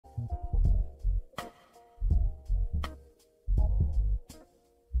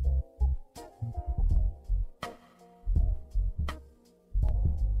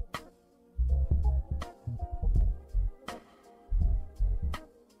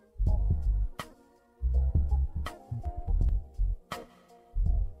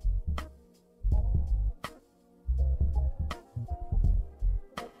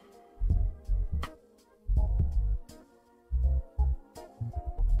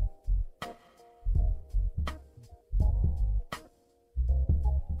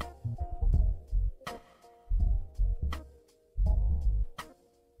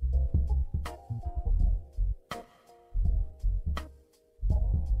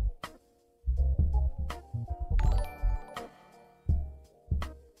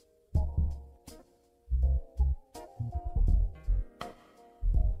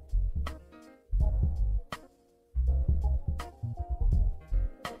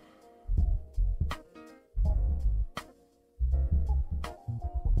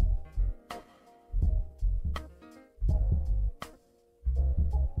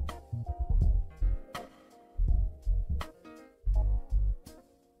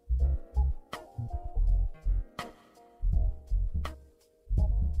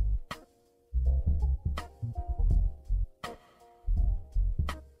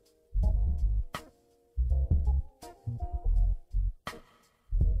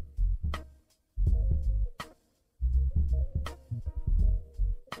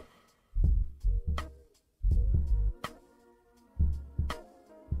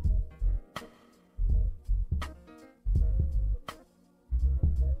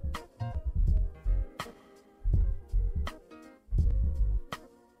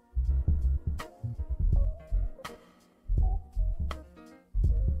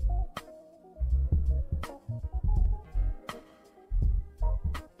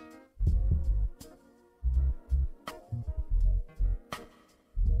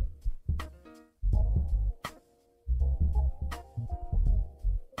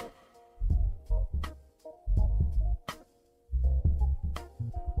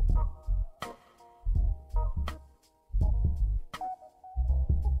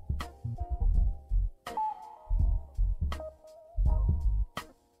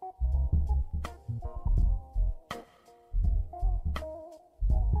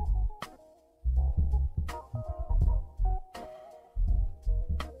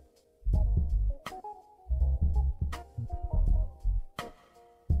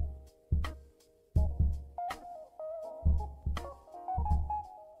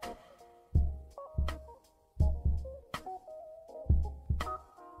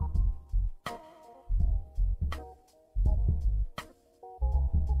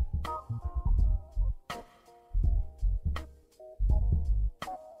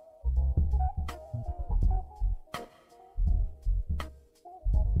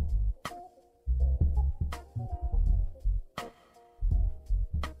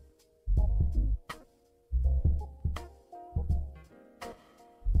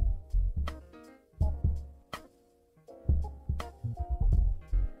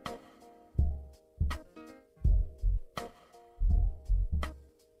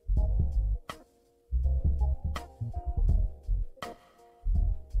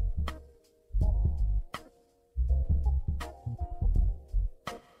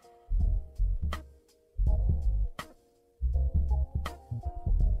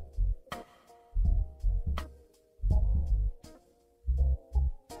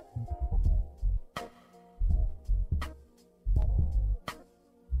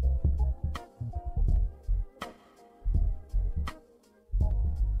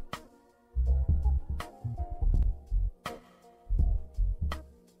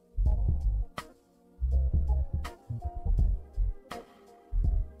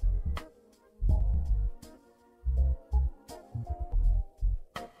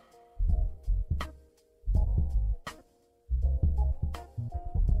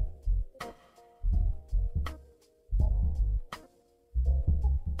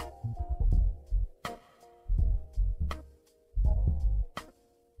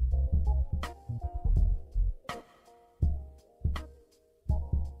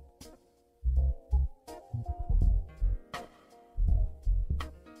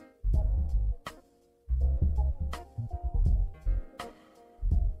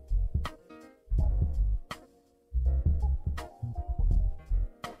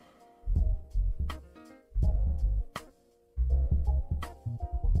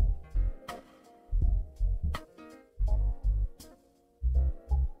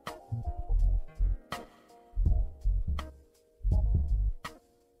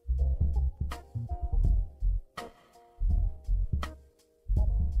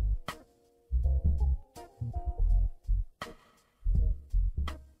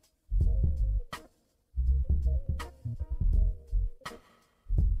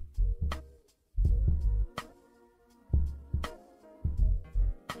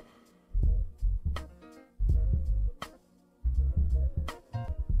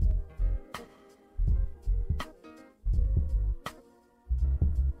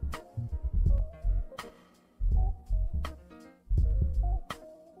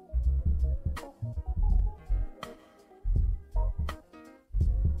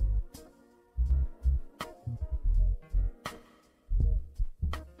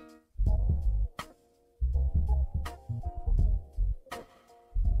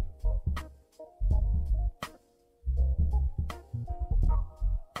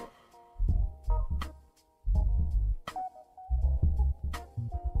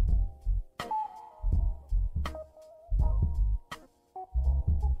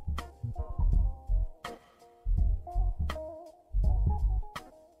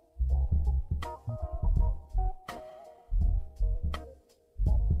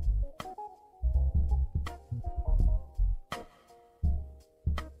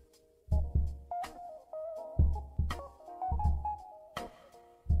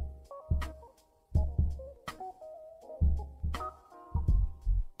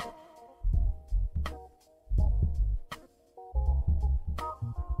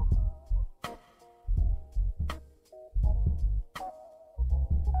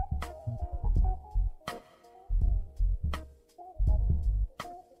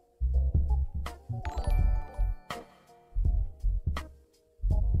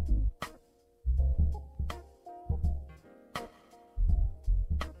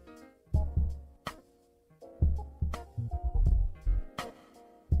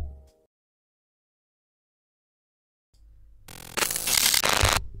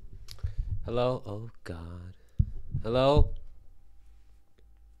Hello? Oh, God. Hello?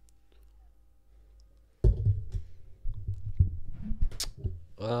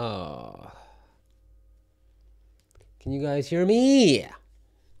 Oh. Can you guys hear me?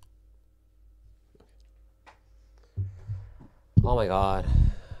 Oh, my God.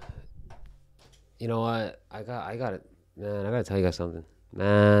 You know what? I got it. Man, I gotta tell you guys something.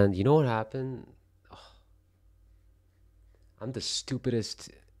 Man, you know what happened? I'm the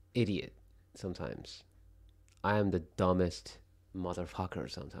stupidest idiot sometimes. I am the dumbest motherfucker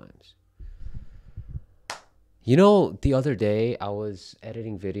sometimes. You know, the other day I was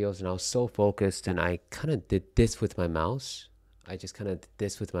editing videos and I was so focused and I kind of did this with my mouse. I just kind of did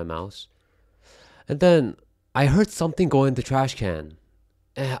this with my mouse. And then I heard something go in the trash can.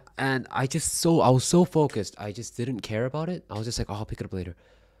 And I was so focused. I just didn't care about it. I was just like, oh, I'll pick it up later.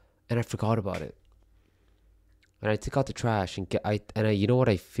 And I forgot about it. And I took out the trash and you know what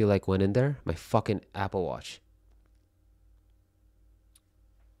I feel like went in there? My fucking Apple Watch.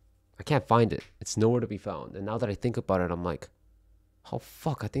 I can't find it. It's nowhere to be found. And now that I think about it, I'm like, oh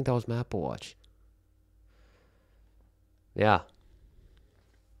fuck, I think that was my Apple Watch. Yeah.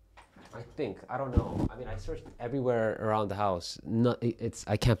 I think. I don't know. I mean, I searched everywhere around the house.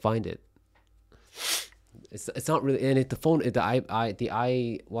 I can't find it. It's not really, and the phone,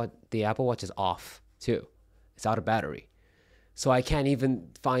 the Apple Watch is off too. It's out of battery. So I can't even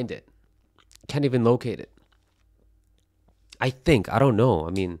find it. Can't even locate it. I think. I don't know. I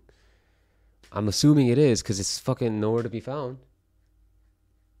mean, I'm assuming it is because it's fucking nowhere to be found.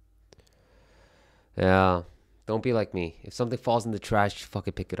 Yeah. Don't be like me. If something falls in the trash,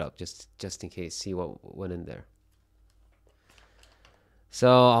 fucking pick it up just in case. See what went in there.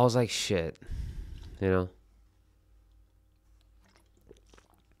 So I was like, shit, you know.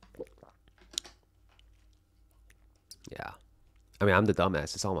 Yeah. I mean, I'm the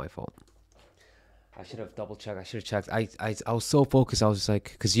dumbass. It's all my fault. I should have double checked. I should have checked. I was so focused. I was just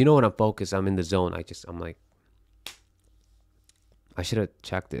like, because you know when I'm focused, I'm in the zone. I'm like, I should have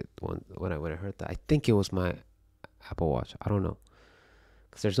checked it when I heard that. I think it was my Apple Watch. I don't know,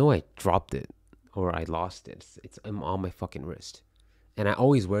 because there's no way I dropped it or I lost it. It's on my fucking wrist, and I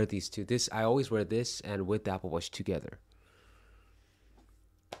always wear these two. I always wear this and with the Apple Watch together.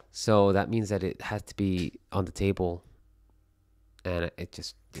 So that means that it has to be on the table, and it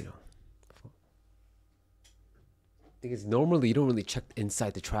just because normally you don't really check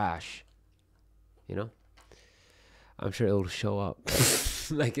inside the trash, you know. I'm sure it'll show up,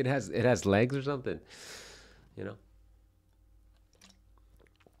 like it has legs or something, you know.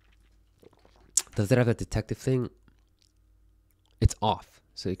 Does it have a detective thing? It's off,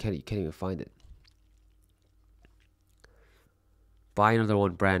 so you can't even find it. Buy another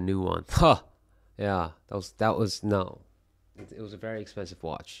one, brand new one. Huh? Yeah, that was no. It was a very expensive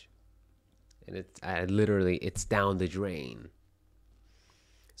watch, and it's down the drain.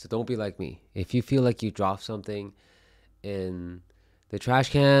 So don't be like me. If you feel like you dropped something in the trash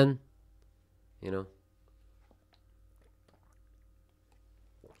can, you know,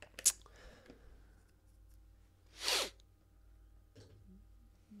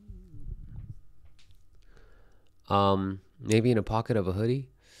 maybe in a pocket of a hoodie.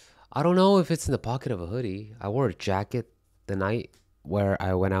 I don't know if it's in the pocket of a hoodie. I wore a jacket the night where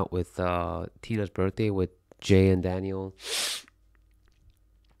I went out with Tina's birthday with Jay and Daniel.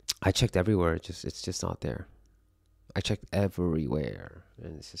 I checked everywhere. It's just not there. I checked everywhere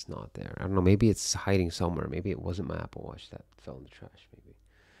and it's just not there. I don't know. Maybe it's hiding somewhere. Maybe it wasn't my Apple Watch that fell in the trash.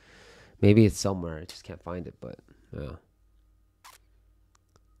 Maybe it's somewhere. I just can't find it. But yeah,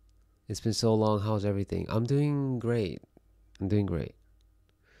 it's been so long. How's everything? I'm doing great. I'm doing great.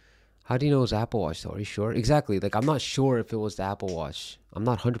 How do you know it's Apple Watch though? Are you sure? Exactly. Like I'm not sure if it was the Apple Watch. I'm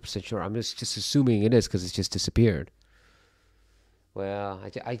not 100% sure. I'm just assuming it is because it's just disappeared. Well,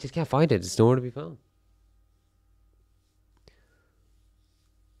 I just can't find it. It's nowhere to be found.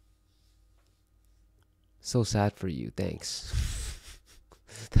 So sad for you. Thanks.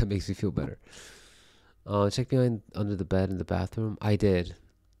 That makes me feel better. Check behind under the bed in the bathroom. I did.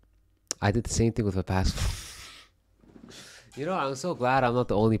 I did the same thing with my passport. You know, I'm so glad I'm not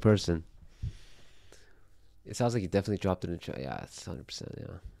the only person. It sounds like you definitely dropped it in the trash. Yeah, it's 100%.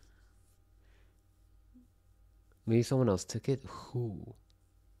 Yeah. Maybe someone else took it. Who?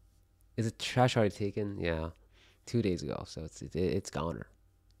 Is the trash already taken? Yeah, 2 days ago. So it's goner.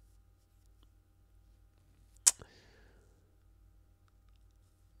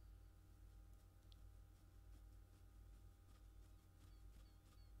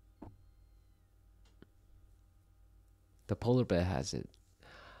 The polar bear has it.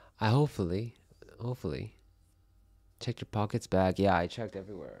 I hopefully check your pockets bag. Yeah, I checked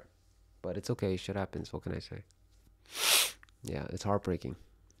everywhere. But it's okay. Shit happens. What can I say? Yeah, it's heartbreaking.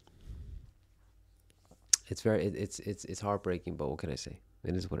 It's heartbreaking. But what can I say?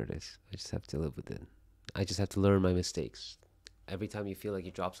 It is what it is. I just have to live with it. I just have to learn my mistakes. Every time you feel like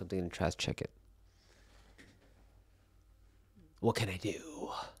you drop something in the trash, check it. What can I do?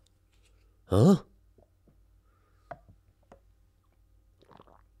 Huh?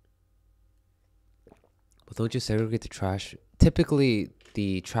 But don't just segregate the trash. Typically,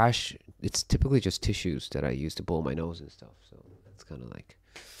 the trash, it's typically just tissues that I use to blow my nose and stuff. So it's kind of like,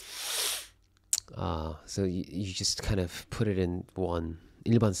 so you just kind of put it in one.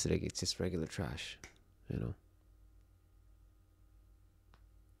 일반 쓰레기, it's just regular trash, you know.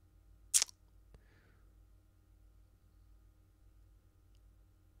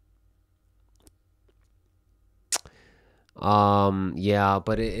 Yeah,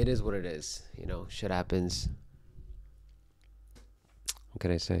 but it is what it is, you know. Shit happens. What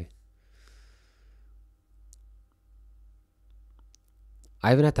can I say?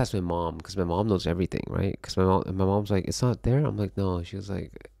 I even had to ask my mom because my mom knows everything, right? Because my mom's like, it's not there. I'm like, no. She was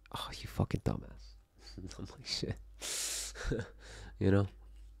like, oh, you fucking dumbass. I'm like, shit. You know.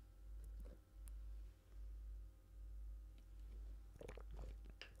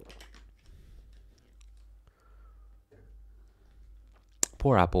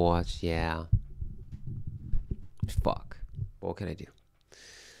 Poor Apple Watch. Yeah. Fuck. What can I do?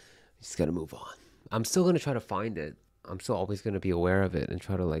 Just gotta move on. I'm still gonna try to find it. I'm still always gonna be aware of it and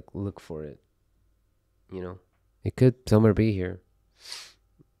try to like look for it. You know, it could somewhere be here,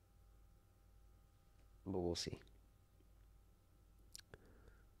 but we'll see.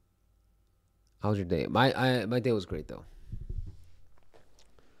 How was your day? My day was great though.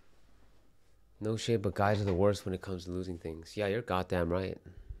 No shade, but guys are the worst when it comes to losing things. Yeah, you're goddamn right.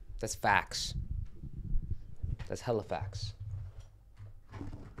 That's facts. That's hella facts.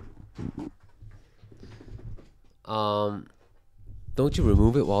 Don't you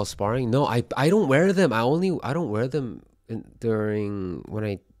remove it while sparring? No, I don't wear them. I don't wear them during when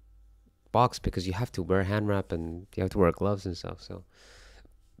I box because you have to wear hand wrap and you have to wear gloves and stuff. So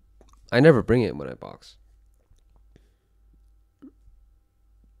I never bring it when I box.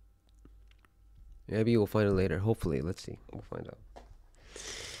 Maybe we'll find it later. Hopefully, let's see. We'll find out.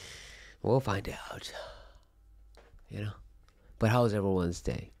 We'll find out. You know. But how was everyone's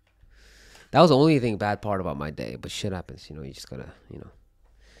day? That was the only thing bad part about my day. But shit happens. You know. You just gotta. You know.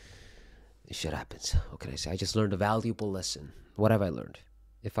 Shit happens. What can I say? I just learned a valuable lesson. What have I learned?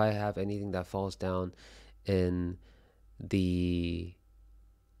 If I have anything that falls down in the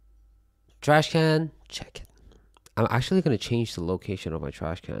trash can, check it. I'm actually gonna change the location of my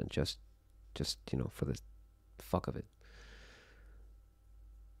trash can just you know, for the fuck of it.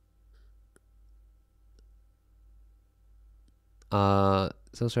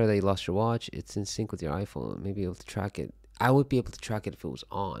 So sorry that you lost your watch. It's in sync with your iPhone. Maybe able to track it. I would be able to track it if it was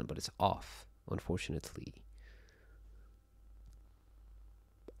on, but it's off, unfortunately.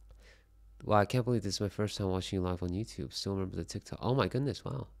 Wow, I can't believe this is my first time watching you live on YouTube. Still remember the TikTok. Oh my goodness,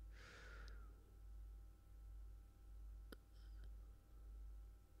 wow.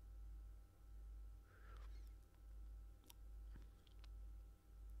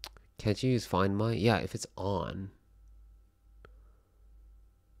 Can't you use Find My? Yeah, if it's on.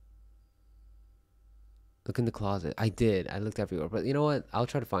 Look in the closet. I did. I looked everywhere. But you know what? I'll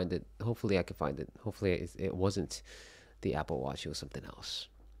try to find it. Hopefully I can find it. Hopefully it wasn't the Apple Watch. It was something else.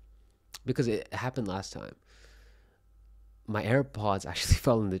 Because it happened last time. My AirPods actually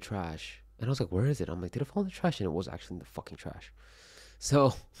fell in the trash. And I was like, where is it? I'm like, did it fall in the trash? And it was actually in the fucking trash.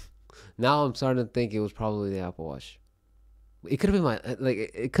 So now I'm starting to think it was probably the Apple Watch. It could have been my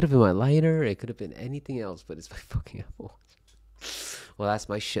it could have been my lighter. It could have been anything else, but it's my fucking Apple Watch. Well, that's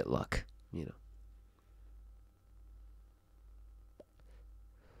my shit luck, you know.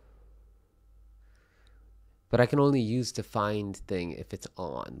 But I can only use the find thing if it's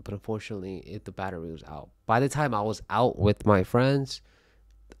on. But unfortunately, the battery was out. By the time I was out with my friends,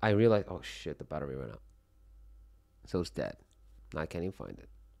 I realized, oh shit, the battery ran out. So it's dead. I can't even find it.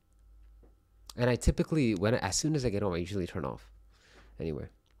 And I typically, as soon as I get home, I usually turn off. Anyway.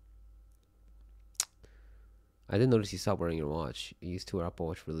 I didn't notice you stopped wearing your watch. You used to wear Apple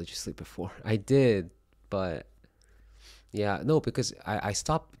Watch religiously before. I did, but yeah, no, because I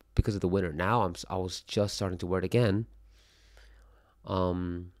stopped because of the winter. Now I was just starting to wear it again. I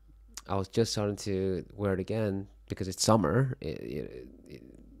was just starting to wear it again because it's summer.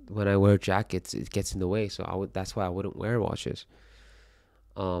 When I wear jackets, it gets in the way. So that's why I wouldn't wear watches.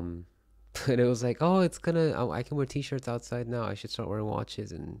 But it was like, oh, I can wear t-shirts outside now. I should start wearing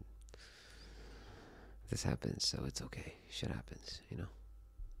watches, and this happens. So it's okay. Shit happens, you know.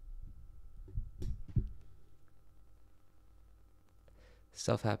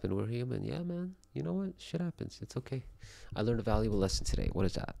 Stuff happened. We're human. Yeah, man. You know what? Shit happens. It's okay. I learned a valuable lesson today. What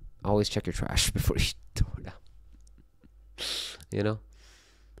is that? Always check your trash before you throw it out. You know?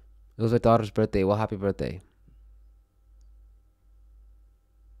 It was my daughter's birthday. Well, happy birthday.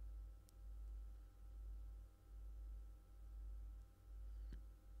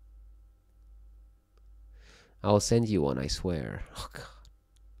 I will send you one, I swear. Oh, God.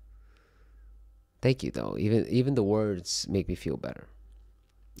 Thank you, though. Even the words make me feel better.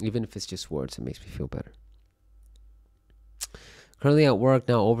 Even if it's just words, it makes me feel better. Currently at work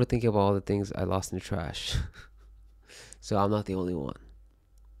now, overthinking about all the things I lost in the trash. So I'm not the only one.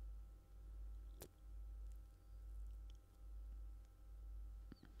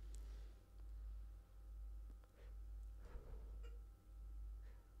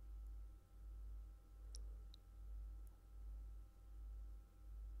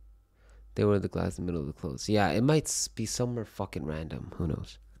 They were the glass in the middle of the clothes. Yeah, it might be somewhere fucking random. Who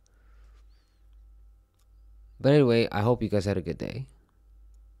knows? But anyway, I hope you guys had a good day.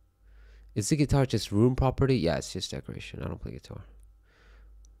 Is the guitar just room property? Yeah, it's just decoration. I don't play guitar.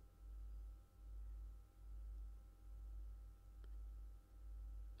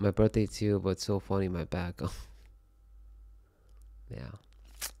 My birthday too, but so funny, my back. Yeah.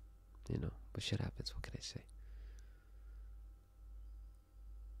 You know, but shit happens. What can I say?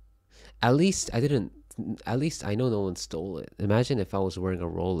 At least I didn't. At least I know no one stole it. Imagine if I was wearing a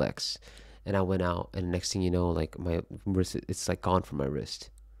Rolex, and I went out, and next thing you know, like my wrist, it's like gone from my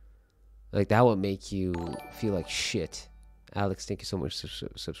wrist. Like that would make you feel like shit. Alex, thank you so much for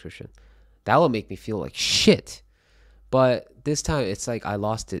subscription. That would make me feel like shit. But this time, it's like I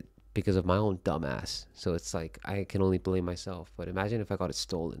lost it because of my own dumbass. So it's like I can only blame myself. But imagine if I got it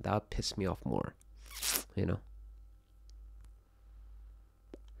stolen. That would piss me off more. You know?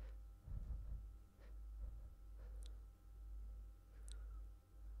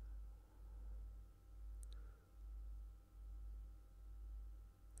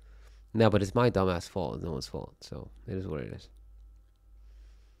 No, but it's my dumbass fault. It's no one's fault. So it is what it is.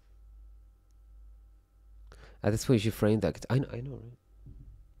 At this point, you should frame that. I know, right?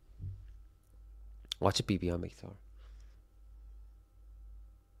 Watch a BB on my guitar.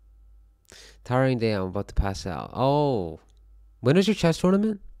 Tiring day. I'm about to pass out. Oh. When is your chess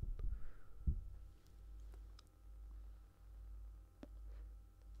tournament?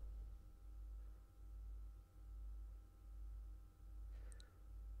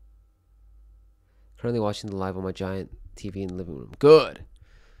 Currently watching the live on my giant TV in the living room. Good.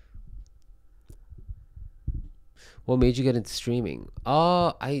 What made you get into streaming?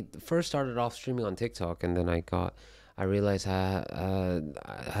 I first started off streaming on TikTok, and then I realized I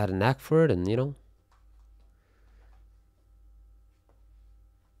had a knack for it, and you know.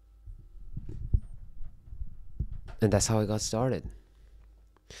 And that's how I got started.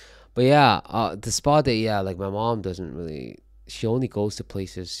 But yeah, the spa day, yeah, like my mom doesn't really, she only goes to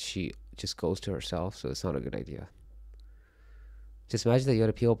places she just goes to herself, so it's not a good idea. Just imagine that you had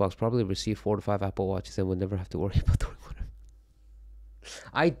a PO box, probably receive 4 to 5 Apple Watches, and would never have to worry about the order.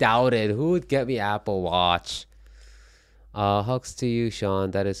 I doubt it. Who would get me Apple Watch? Hugs to you,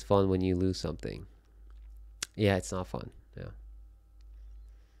 Sean. That is fun when you lose something. Yeah, it's not fun. Yeah.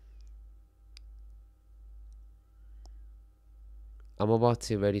 I'm about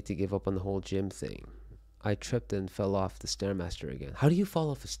to ready to give up on the whole gym thing. I tripped and fell off the Stairmaster again. How do you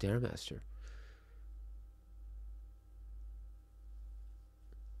fall off a Stairmaster?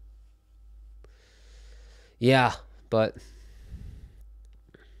 Yeah, but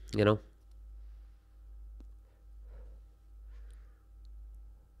you know,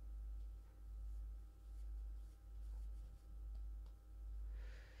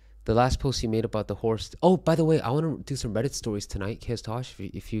 the last post you made about the horse. Oh, by the way, I want to do some Reddit stories tonight, Kistosh,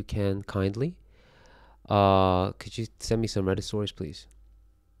 if you can kindly. Could you send me some Reddit stories, please?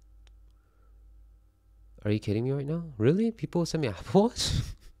 Are you kidding me right now? Really? People send me Apple Watch?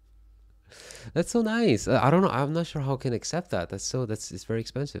 That's so nice. I don't know. I'm not sure how I can accept that. It's very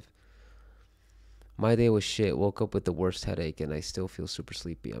expensive. My day was shit. Woke up with the worst headache, and I still feel super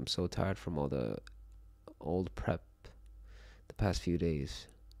sleepy. I'm so tired from all the old prep the past few days.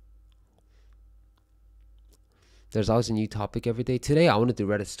 There's always a new topic every day. Today, I want to do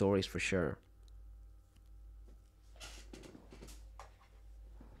Reddit stories for sure.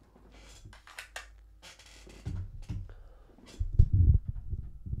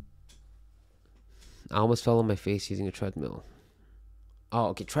 I almost fell on my face using a treadmill. Oh,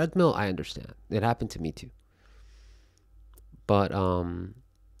 okay. Treadmill, I understand. It happened to me too. But,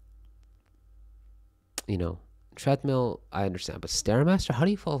 you know, Treadmill, I understand, but Stairmaster? How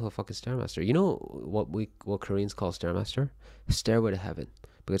do you fall off a fucking Stairmaster? You know what Koreans call Stairmaster? Stairway to heaven,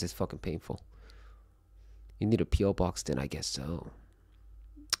 because it's fucking painful. You need a PO box, then I guess so.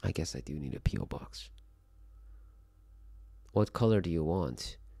 I guess I do need a PO box. What color do you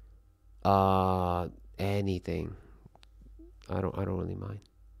want? Anything. I don't really mind.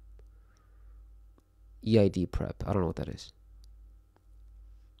 EID prep. I don't know what that is.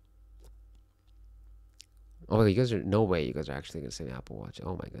 Oh my god, you guys are no way you guys are actually gonna say Apple Watch.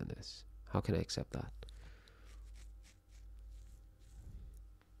 Oh my goodness. How can I accept that?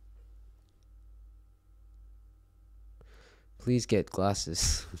 Please get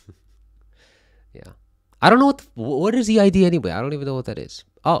glasses. Yeah. I don't know what is EID anyway. I don't even know what that is.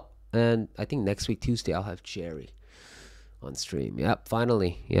 Oh, and I think next week Tuesday I'll have Jerry on stream. Yep,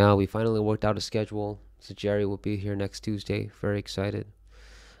 finally. Yeah, we finally worked out a schedule. So Jerry will be here next Tuesday. Very excited.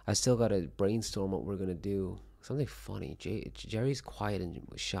 I still gotta brainstorm what we're gonna do. Something funny. Jerry's quiet and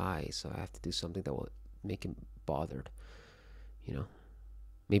shy, so I have to do something that will make him bothered. You know,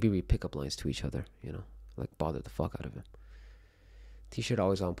 maybe we pick up lines to each other. You know, like bother the fuck out of him. T-shirt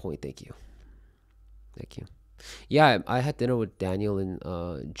always on point. Thank you. Thank you. Yeah, I had dinner with Daniel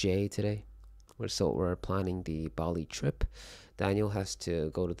and Jay today. We're planning the Bali trip. Daniel has to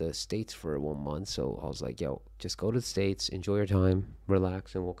go to the States for 1 month, so I was like, yo, just go to the States, enjoy your time,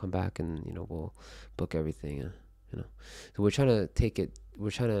 relax, and we'll come back and, you know, we'll book everything, you know. So we're trying to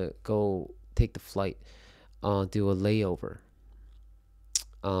go take the flight, do a layover,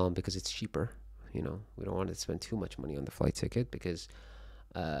 because it's cheaper, you know. We don't want to spend too much money on the flight ticket because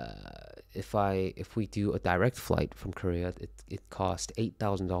if we do a direct flight from Korea, it costs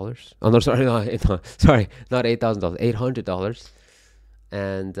 $8,000. Oh no, sorry, not $8,000, $800,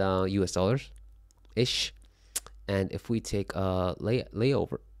 and US dollars ish. And if we take a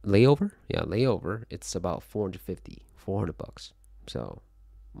layover, it's about 400 bucks. So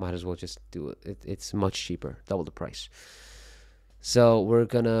might as well just do it. It's much cheaper, double the price. So we're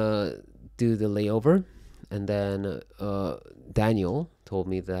gonna do the layover, and then Daniel told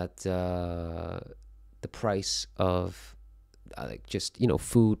me that the price of like just, you know,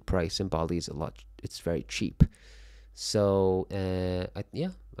 food price in Bali is it's very cheap. So I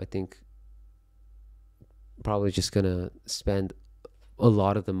think probably just gonna spend a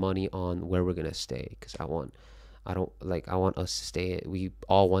lot of the money on where we're gonna stay, because I want us to stay. We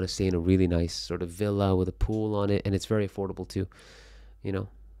all want to stay in a really nice sort of villa with a pool on it, and it's very affordable too. You know,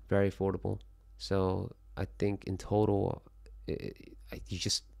 very affordable. So I think in total,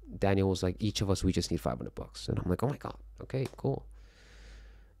 Daniel was like, each of us, we just need 500 bucks, and I'm like, oh my god, okay, cool.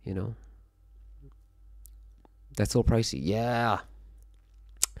 You know, that's so pricey. Yeah.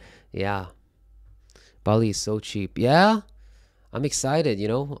 Bali is so cheap. Yeah, I'm excited. You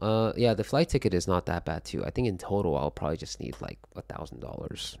know, yeah, the flight ticket is not that bad too. I think in total, I'll probably just need like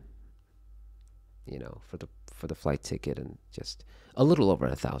 $1,000. You know, for the flight ticket, and just a little over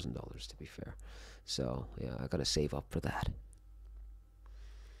 $1,000 to be fair. So yeah, I gotta save up for that.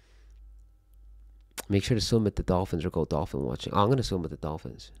 Make sure to swim with the dolphins or go dolphin watching. Oh, I'm gonna swim with the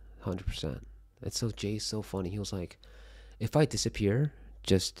dolphins, 100%. It's so Jay's so funny. He was like, if I disappear,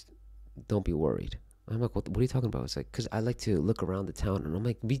 just don't be worried. I'm like, what are you talking about? It's like, because I like to look around the town, and I'm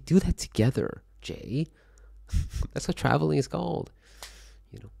like, we do that together, Jay. That's what traveling is called,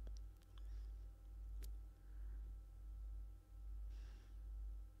 you know.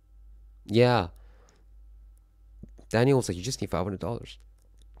 Yeah, Daniel was like, you just need $500,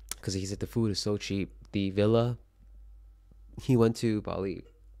 because he said the food is so cheap. The villa he went to Bali,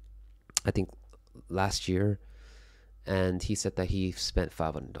 I think last year, and he said that he spent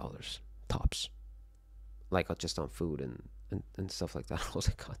 $500 tops, like just on food and stuff like that. I was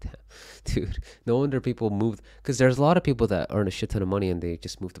like, god damn, dude, no wonder people moved, because there's a lot of people that earn a shit ton of money and they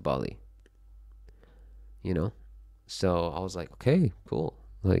just moved to Bali, you know. So I was like, okay, cool,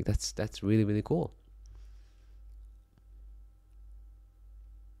 like that's really, really cool.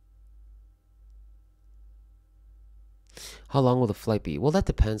 How long will the flight be? Well, that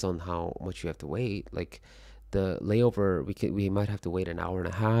depends on how much you have to wait. Like the layover, we might have to wait an hour and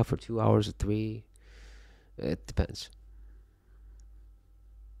a half or 2 hours or three. It depends.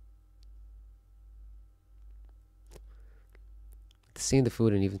 Seeing the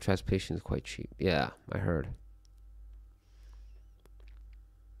food and even transportation is quite cheap. Yeah, I heard.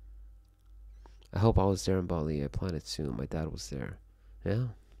 I hope I was there in Bali. I plan it soon. My dad was there. Yeah.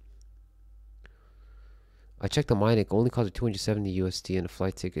 I checked the mine. It only cost 270 USD and a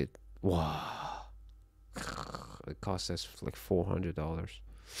flight ticket. Wow. It cost us like $400.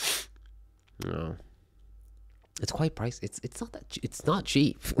 No. It's quite pricey. It's not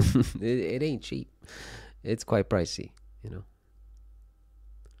cheap. It ain't cheap. It's quite pricey, you know.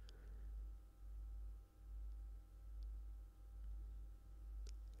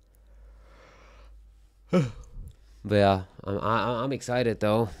 But yeah, I'm excited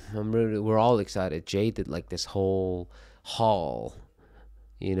though. We're all excited. Jay did like this whole haul.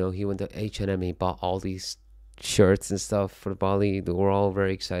 You know, he went to H&M. He bought all these shirts and stuff for Bali. We're all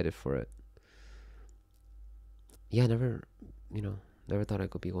very excited for it. Yeah, never, you know, never thought I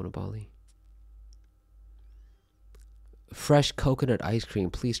could be going to Bali. Fresh coconut ice cream.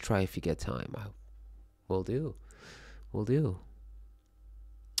 Please try if you get time. Will do. Will do.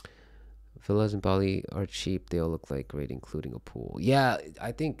 Villas in Bali are cheap. They all look like great, including a pool. Yeah,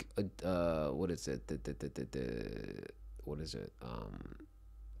 I think. What is it? What is it?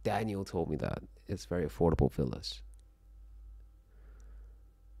 Daniel told me that it's very affordable villas.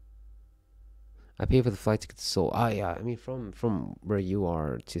 I pay for the flight ticket to Seoul. Ah, yeah. I mean, from where you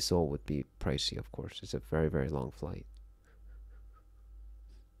are to Seoul would be pricey, of course. It's a very very long flight.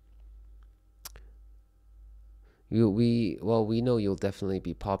 We know you'll definitely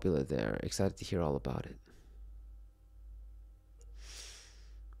be popular there. Excited to hear all about it.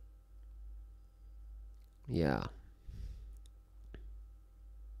 Yeah.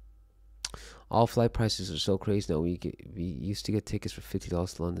 All flight prices are so crazy now. We used to get tickets for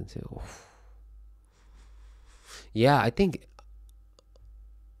 $50 to London too. Oof. Yeah, I think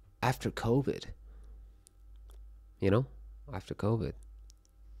after COVID, you know, after COVID.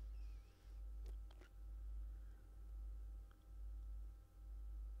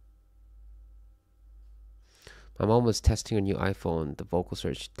 My mom was testing her new iPhone, the vocal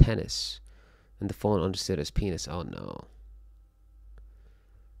search tennis, and the phone understood as penis. Oh no.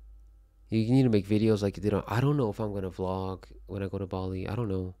 You need to make videos like you did on. I don't know if I'm gonna vlog when I go to Bali. I don't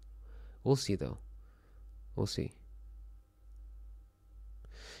know. We'll see though. We'll see.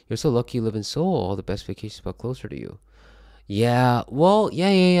 You're so lucky you live in Seoul. All the best vacation spot closer to you. Yeah. Well,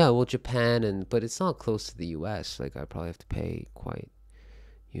 yeah. Well, Japan but it's not close to the U.S. Like I probably have to pay quite.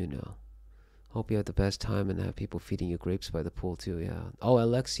 You know. Hope you have the best time and have people feeding you grapes by the pool too. Yeah. Oh,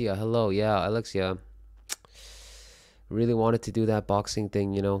 Alexia. Hello. Yeah, Alexia. Really wanted to do that boxing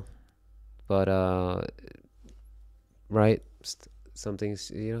thing, but right. Some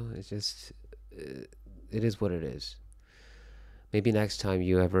things, it's just it is what it is. Maybe next time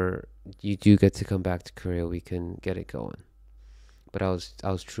you do get to come back to Korea, we can get it going. But I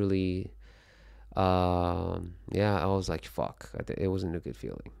was truly, yeah, I was like, fuck. It wasn't a good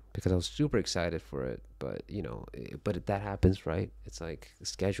feeling because I was super excited for it. But but that happens, right? It's like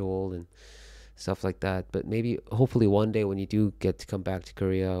scheduled and stuff like that. But maybe, hopefully, one day when you do get to come back to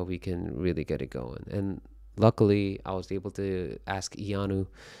Korea, we can really get it going. And luckily, I was able to ask Ianu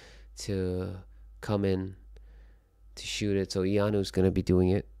to come in to shoot it. So Ianu's gonna be doing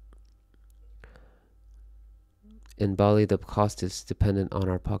it. In Bali, the cost is dependent on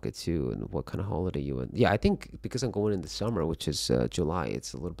our pocket too, and what kind of holiday you want. Yeah, I think because I'm going in the summer, which is July,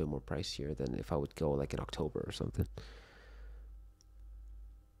 it's a little bit more pricier than if I would go like in October or something.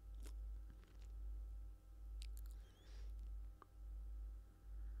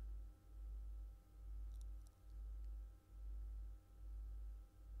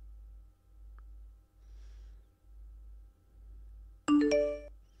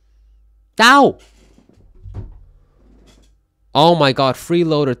 Ow! Oh my God,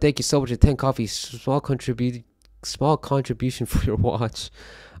 freeloader! Thank you so much for 10 coffee. Small contribution for your watch.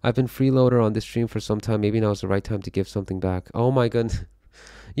 I've been freeloader on this stream for some time. Maybe now is the right time to give something back. Oh my goodness.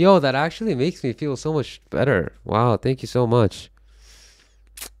 Yo, that actually makes me feel so much better. Wow, thank you so much.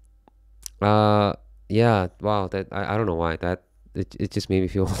 Uh, yeah, wow. That I don't know why it just made me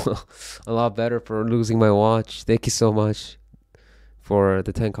feel a lot better for losing my watch. Thank you so much for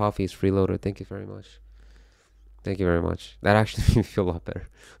the 10 coffees, freeloader. Thank you very much. Thank you very much. That actually made me feel a lot better.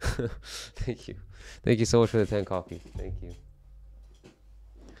 Thank you. Thank you so much for the 10 coffee. Thank you.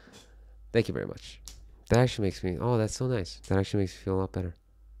 Thank you very much. That actually makes me. Oh, that's so nice. That actually makes me feel a lot better.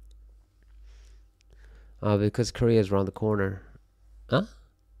 Because Korea is around the corner. Huh?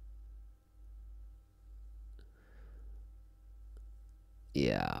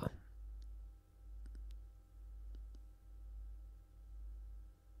 Yeah.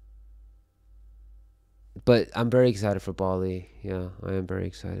 But I'm very excited for Bali. Yeah, I am very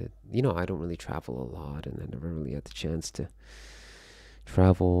excited. I don't really travel a lot, and I never really had the chance to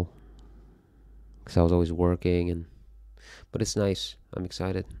travel because I was always working. But it's nice. I'm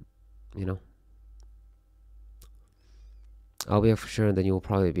excited. You know, I'll be up for sure, and then you'll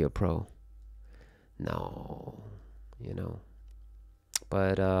probably be a pro. No, you know.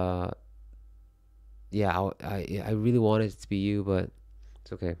 But yeah, I really wanted it to be you, but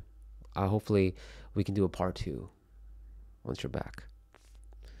it's okay. hopefully we can do a part 2 once you're back.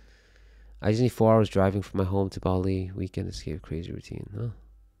 I just need 4 hours driving from my home to Bali. Weekend escape, crazy routine. Huh?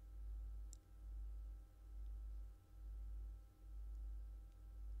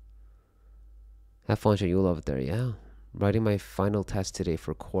 Have fun, Sean. You'll love it there. Yeah. Writing my final test today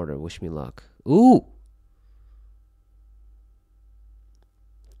for quarter. Wish me luck. Ooh.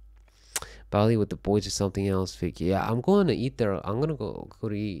 Bali with the boys is something else. Vicky. Yeah, I'm going to eat there. I'm gonna go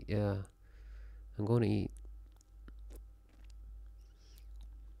to eat. Yeah, I'm going to eat.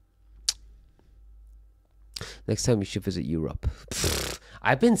 Next time you should visit Europe.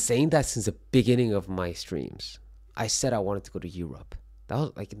 I've been saying that since the beginning of my streams. I said I wanted to go to Europe. That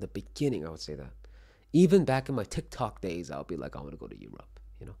was like in the beginning. I would say that. Even back in my TikTok days, I'll be like, I want to go to Europe.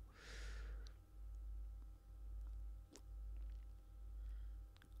 You know.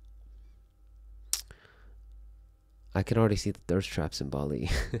 I can already see the thirst traps in Bali.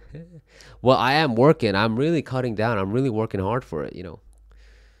 Well, I am working. I'm really cutting down. I'm really working hard for it, you know.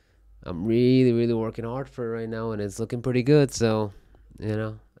 I'm really, really working hard for it right now, and it's looking pretty good. So, you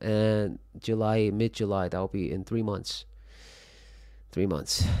know, and July, mid-July, that'll be in 3 months. 3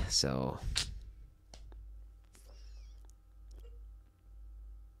 months. So,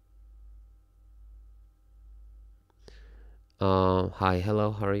 hi,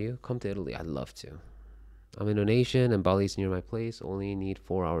 hello, how are you? Come to Italy. I'd love to. I'm Indonesian, and Bali's near my place. Only need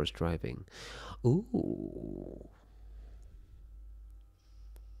 4 hours driving. Ooh.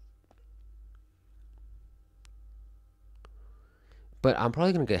 But I'm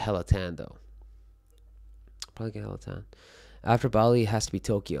probably gonna get hella tan though. Probably get hella tan. After Bali, it has to be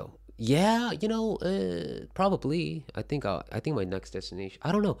Tokyo. Yeah, you know, probably. I think my next destination.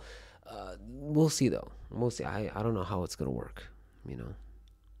 I don't know. We'll see though. We'll see. I don't know how it's gonna work. You know.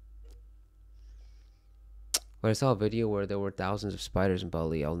 But I saw a video where there were thousands of spiders in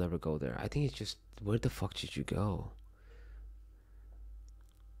Bali. I'll never go there. I think it's just, where the fuck did you go?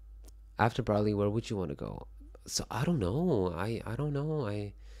 After Bali, where would you want to go? So I don't know. I don't know.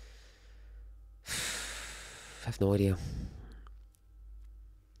 I have no idea.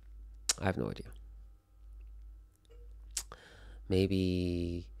 I have no idea.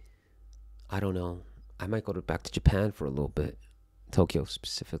 Maybe, I don't know. I might go back to Japan for a little bit. Tokyo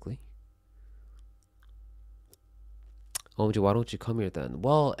specifically. OMG, why don't you come here then?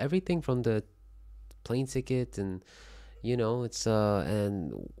 Well, everything from the plane ticket and, you know, it's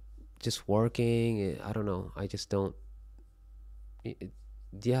and just working. I don't know. I just don't.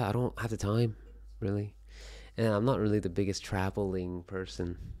 Yeah, I don't have the time, really. And I'm not really the biggest traveling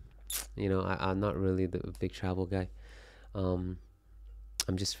person. You know, I'm not really the big travel guy. Um,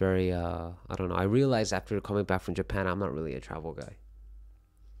 I'm just very, I don't know. I realized after coming back from Japan, I'm not really a travel guy.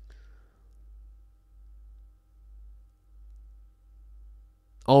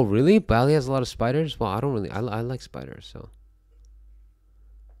 Oh, really? Bali has a lot of spiders? Well, I don't really, I like spiders, so.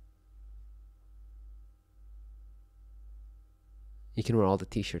 You can wear all the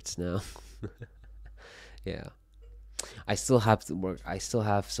t-shirts now. Yeah. I still have to work. I still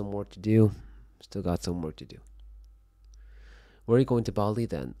have some work to do. Still got some work to do. Where are you going to Bali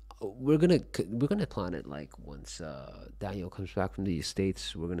then? We're gonna plan it like once Daniel comes back from the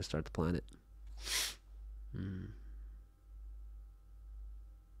States. We're gonna start to plan it. Mm.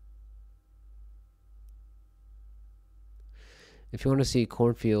 If you want to see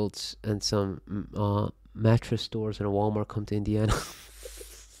cornfields and some mattress stores and a Walmart, come to Indiana.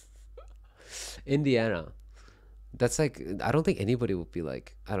 Indiana. That's like, I don't think anybody would be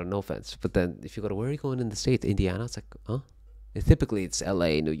like, I don't know, offense. But then if you go to, where are you going in the States? Indiana? It's like, huh? Typically it's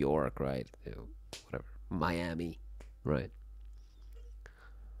LA, New York, right? You know, whatever. Miami, right?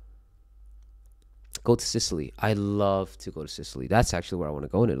 Go to Sicily. I love to go to Sicily. That's actually where I want to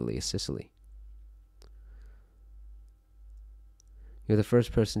go in Italy, is Sicily. You're the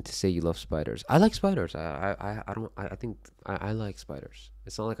first person to say you love spiders. I like spiders. I don't, I think I like spiders.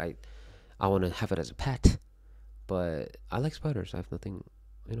 It's not like I want to have it as a pet, but I like spiders. I have nothing,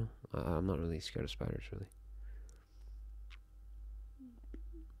 you know, I'm not really scared of spiders, really.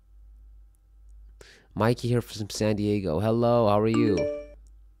 Mikey here from San Diego. Hello, how are you?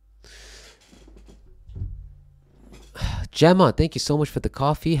 Gemma, thank you so much for the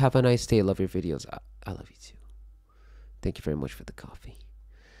coffee. Have a nice day. Love your videos. I love you too. Thank you very much for the coffee.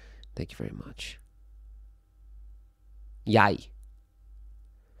 Thank you very much. Yay.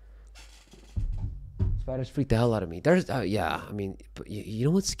 Spiders freak the hell out of me. There's, yeah, I mean, but you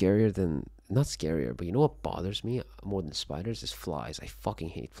know what's scarier than, not scarier, but you know what bothers me more than spiders is flies. I fucking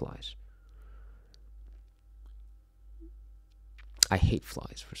hate flies. I hate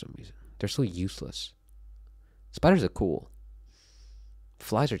flies for some reason. They're so useless. Spiders are cool.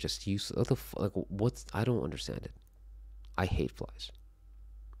 Flies are just useless. Like what's I don't understand it. I hate flies.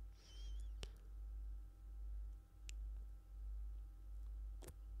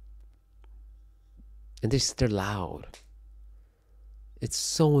 And they're loud. It's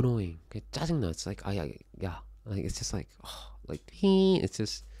so annoying. It doesn't know. It's like yeah. Like it's just like like it's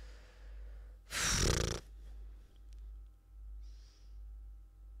just.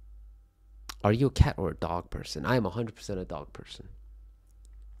 Are you a cat or a dog person? I am 100% a dog person.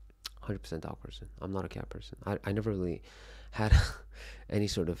 100% dog person. I'm not a cat person. I never really had any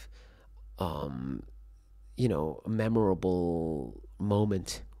sort of memorable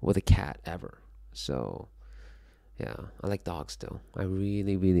moment with a cat ever. So yeah, I like dogs still. I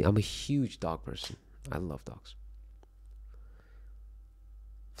really, really, I'm a huge dog person. I love dogs.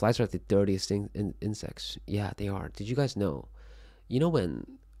 Flies are the dirtiest insects. Yeah, they are. Did you guys know? You know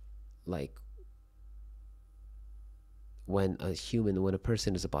like, when a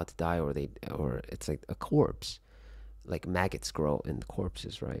person is about to die, or it's like a corpse, like maggots grow in the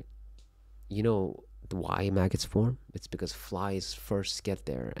corpses, right? You know why maggots form? It's because flies first get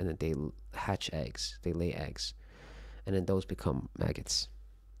there and then they hatch eggs. They lay eggs, and then those become maggots.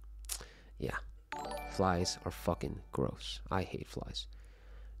 Yeah, flies are fucking gross. I hate flies.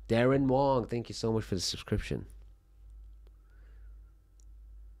 Darren Wong, thank you so much for the subscription.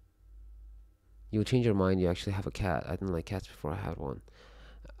 You'll change your mind. You actually have a cat. I didn't like cats before I had one.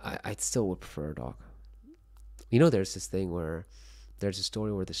 I still would prefer a dog. There's this thing where there's a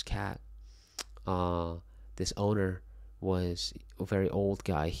story where this cat, this owner was a very old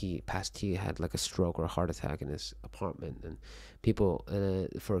guy. He had like a stroke or a heart attack in his apartment, and people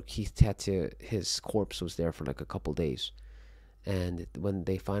his corpse was there for like a couple days. And when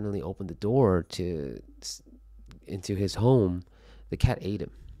they finally opened the door into his home, the cat ate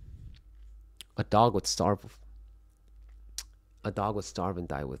him. A dog would starve. A dog would starve and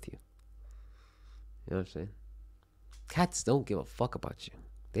die with you. You know what I'm saying? Cats don't give a fuck about you.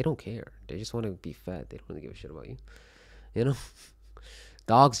 They don't care. They just want to be fed. They don't really give a shit about you. You know?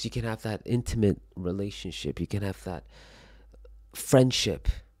 Dogs, you can have that intimate relationship. You can have that friendship.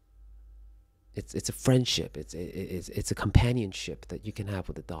 It's a friendship. It's a companionship that you can have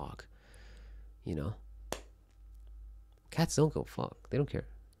with a dog. Cats don't go fuck. They don't care.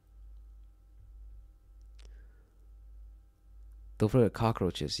 Don't forget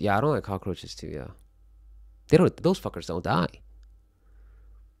cockroaches. Yeah, I don't like cockroaches too. Yeah, those fuckers don't die.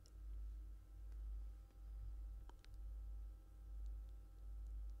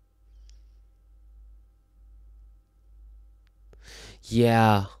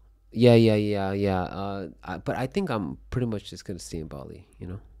 Yeah, yeah. But I think I'm pretty much just gonna stay in Bali.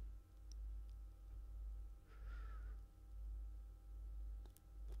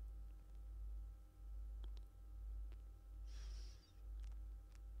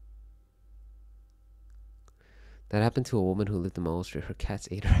 That happened to a woman who lived in Mall Street. Her cats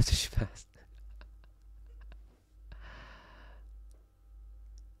ate her after she passed.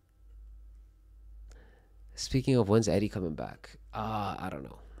 Speaking of, when's Eddie coming back? I don't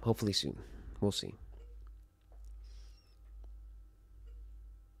know. Hopefully soon. We'll see.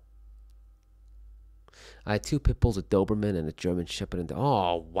 I had 2 pit bulls, a Doberman and a German Shepherd.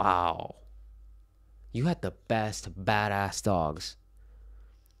 Oh wow, you had the best badass dogs.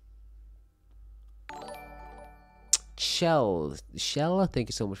 Shell, thank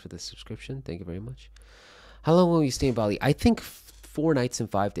you so much for the subscription. Thank you very much. How long will you stay in Bali? I think 4 nights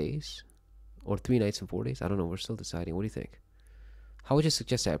and 5 days, or 3 nights and 4 days. I don't know. We're still deciding. What do you think? How would you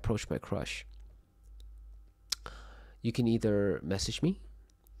suggest I approach my crush? You can either message me.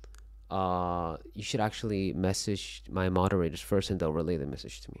 You should actually message my moderators first, and they'll relay the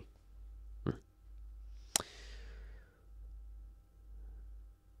message to me.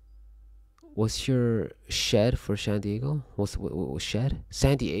 What's your shed for San Diego? What's shed?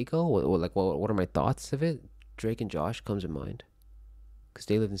 San Diego? What are my thoughts of it? Drake and Josh comes in mind, because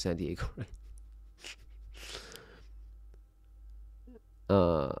they live in San Diego, right?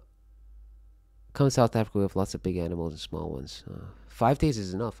 Come to South Africa. We have lots of big animals and small ones. 5 days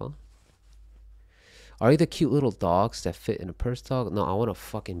is enough, huh? Are you the cute little dogs that fit in a purse dog? No, I want a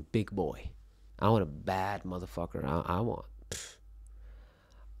fucking big boy. I want a bad motherfucker.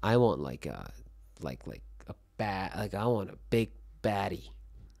 I want like a bad, like I want a big baddie.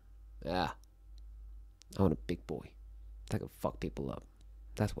 Yeah. I want a big boy that can fuck people up.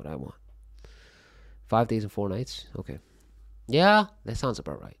 That's what I want. 5 days and 4 nights? Okay. Yeah, that sounds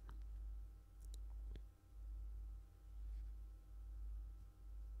about right.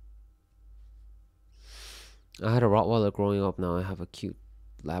 I had a Rottweiler growing up. Now I have a cute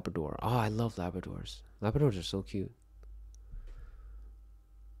Labrador. Oh, I love Labradors. Labradors are so cute.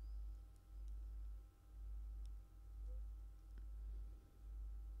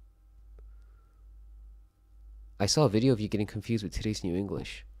 I saw a video of you getting confused with today's New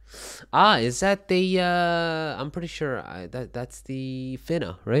English. Ah, is that the I'm pretty sure that's the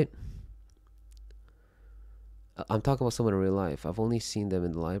Finna, right? I'm talking about someone in real life. I've only seen them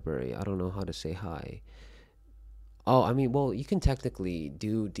in the library. I don't know how to say hi. Oh, I mean, well, you can technically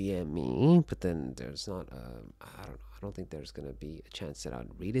do DM me, but then there's not. I don't know. I don't think there's gonna be a chance that I'd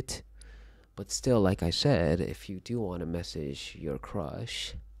read it. But still, like I said, if you do want to message your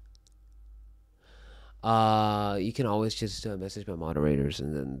crush, you can always just message my moderators,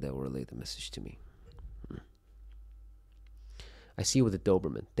 and then they'll relay the message to me. I see you with a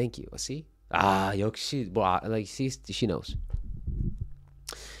Doberman. Thank you. I see. 역시 like see, she knows.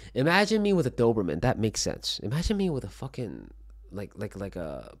 Imagine me with a Doberman. That makes sense. Imagine me with a fucking like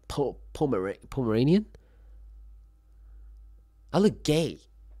a Pomeranian. I look gay.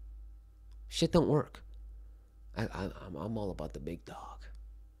 Shit don't work. I'm all about the big dog.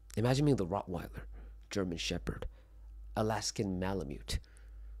 Imagine me with a Rottweiler, German Shepherd, Alaskan Malamute.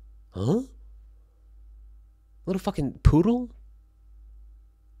 Huh? Little fucking poodle?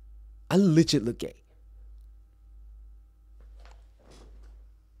 I legit look gay.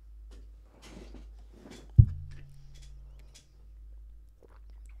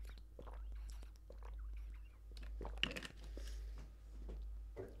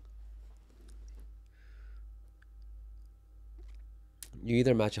 You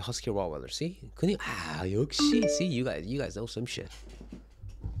either match a husky or Rottweiler. See? Couldn't you? 역시. See, you guys know some shit.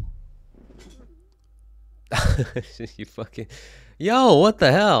 You fucking. Yo, what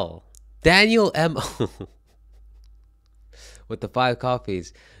the hell? Daniel M. With the 5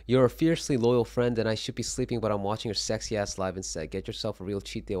 coffees. You're a fiercely loyal friend, and I should be sleeping, but I'm watching your sexy ass live instead. Get yourself a real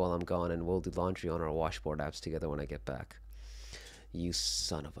cheat day while I'm gone, and we'll do laundry on our washboard apps together when I get back. You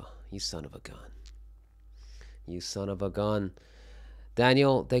son of a gun. You son of a gun.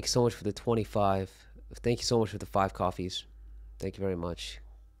 Daniel, thank you so much for the 25. Thank you so much for the 5 coffees. Thank you very much.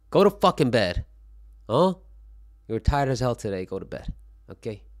 Go to fucking bed. Huh? You were tired as hell today. Go to bed.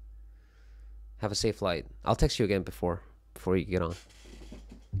 Okay? Have a safe flight. I'll text you again before you get on.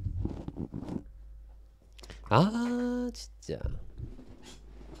 진짜.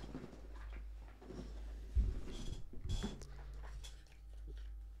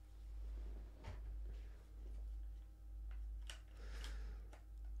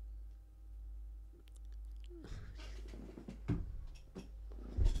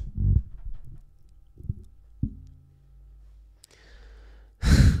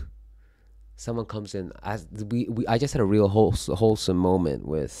 Someone comes in as I just had a real wholesome moment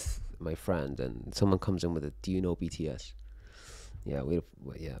with my friend, and someone comes in with a "Do you know BTS?" Yeah,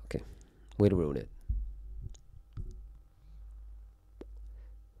 yeah, okay. Way to ruin it.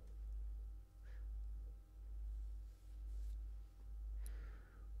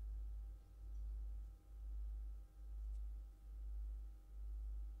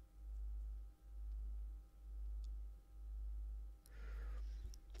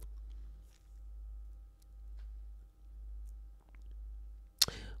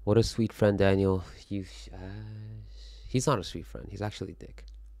 What a sweet friend, Daniel. He's not a sweet friend. He's actually a dick.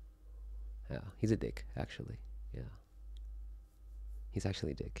 Yeah, he's a dick, actually. Yeah. He's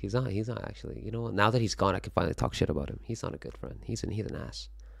actually a dick. He's not actually. You know what? Now that he's gone, I can finally talk shit about him. He's not a good friend. He's an ass.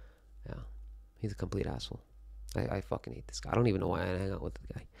 Yeah. He's a complete asshole. I fucking hate this guy. I don't even know why I hang out with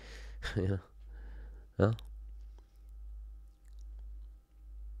the guy. Yeah. Huh?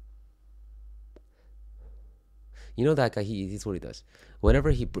 You know that guy, he's what he does.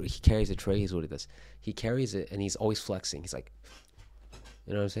 Whenever he carries a tray, he's what he does. He carries it and he's always flexing. He's like,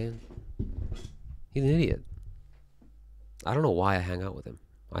 you know what I'm saying? He's an idiot. I don't know why I hang out with him.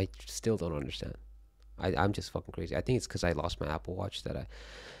 I still don't understand. I'm just fucking crazy. I think it's because I lost my Apple Watch that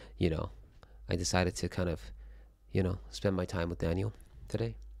I decided to kind of, spend my time with Daniel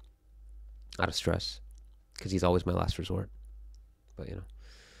today. Out of stress. Because he's always my last resort. But,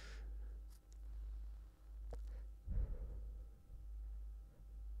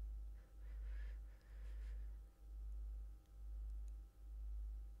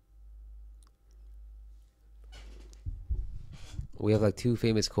 We have like 2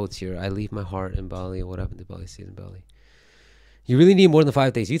 famous quotes here. I leave my heart in Bali. What happened to Bali stays in Bali. You really need more than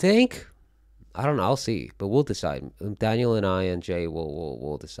 5 days. You think? I don't know. I'll see. But we'll decide. Daniel and I and Jay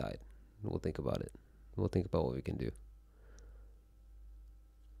will decide. We'll think about it. We'll think about what we can do.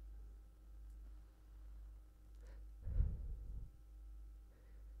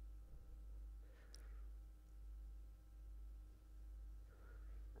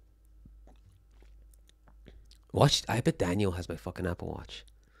 Watch. I bet Daniel has my fucking Apple Watch.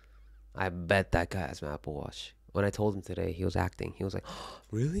 I bet that guy has my Apple Watch. When I told him today, he was acting. He was like, oh,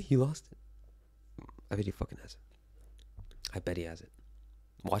 really? He lost it? I bet he fucking has it. I bet he has it.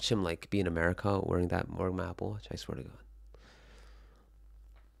 Watch him like be in America wearing my Apple Watch. I swear to God.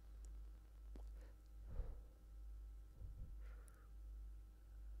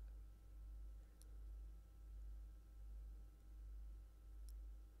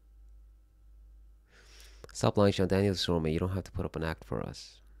 Stop lying, Sean. Daniel's roommate. You don't have to put up an act for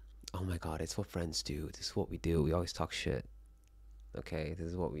us. Oh my God, it's what friends do. This is what we do. We always talk shit. Okay, this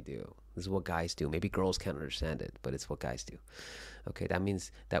is what we do. This is what guys do. Maybe girls can't understand it, but it's what guys do. Okay, that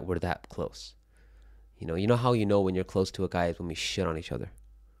means that we're that close. You know how you know when you're close to a guy is when we shit on each other.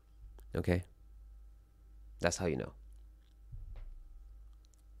 Okay? That's how you know.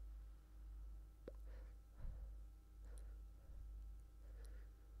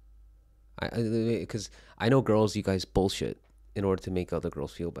 Because I know girls, you guys bullshit in order to make other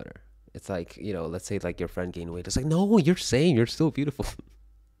girls feel better. It's like, let's say like your friend gained weight. It's like, no, you're saying you're still beautiful.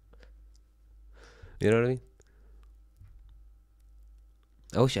 You know what I mean?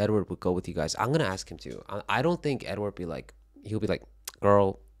 I wish Edward would go with you guys. I'm gonna ask him to. I don't think Edward he'll be like,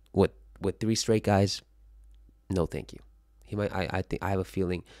 girl, with 3 straight guys, no thank you. He might. I think I have a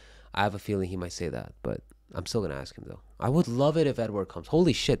feeling he might say that, but I'm still gonna ask him though. I would love it if Edward comes.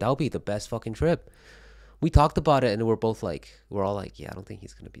 Holy shit, that would be the best fucking trip. We talked about it and we're all like, yeah, I don't think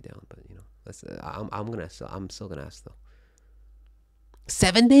he's gonna be down, but that's I'm still gonna ask though.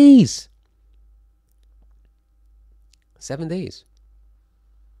 7 days. 7 days.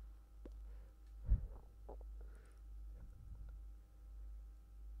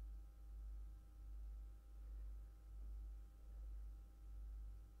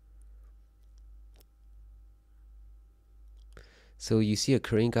 So you see a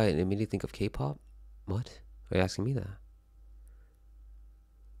Korean guy and immediately think of K-pop? What? Are you asking me that?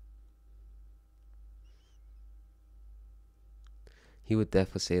 He would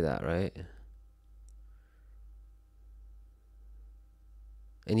definitely say that, right?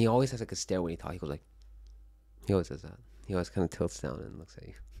 And he always has like a stare when he talks. He goes like, he always does that. He always kind of tilts down and looks at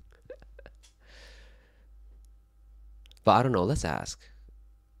you. But I don't know. Let's ask.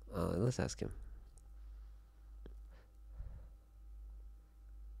 Let's ask him.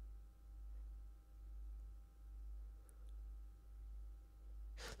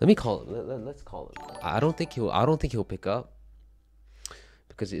 Let me call him. Let's call him. I don't think he'll pick up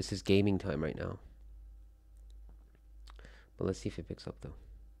because it's his gaming time right now. But let's see if he picks up though.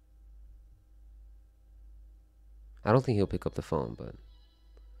 I don't think he'll pick up the phone, but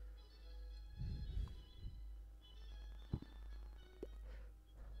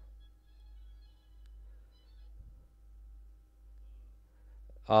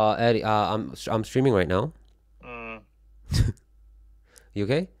Eddie, I'm streaming right now. You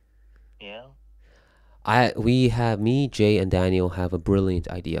okay? Yeah. Me, Jay, and Daniel have a brilliant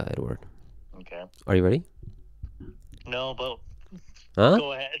idea, Edward. Okay. Are you ready? No, but Huh?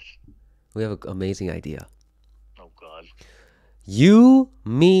 go ahead. We have an amazing idea. Oh God. You,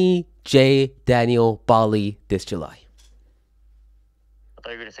 me, Jay, Daniel, Bali this July. I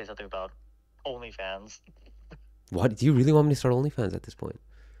thought you were gonna say something about OnlyFans. What? Do you really want me to start OnlyFans at this point?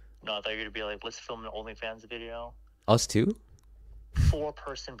 No, I thought you were gonna be like, let's film an OnlyFans video. Us too?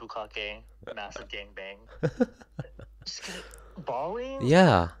 4-person bukkake, massive gangbang. Just kidding. Bali?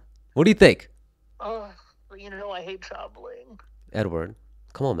 Yeah. What do you think? I hate traveling. Edward,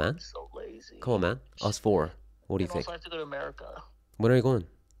 come on, man. I'm so lazy. Come on, man. Us 4. What do you think? Also, I have to go to America. When are you going?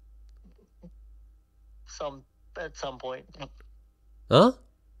 At some point. Huh?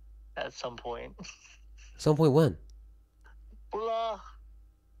 At some point. Some point when? Blah.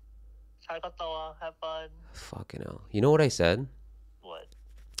 잘 갔다 와. Have fun. Fucking hell. You know what I said? What?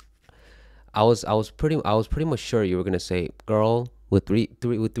 I was pretty much sure you were gonna say, girl with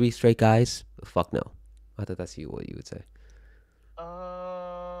three straight guys. Fuck no. I thought that's what you would say.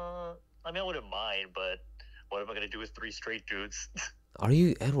 I mean, I wouldn't mind, but what am I gonna do with 3 straight dudes? Are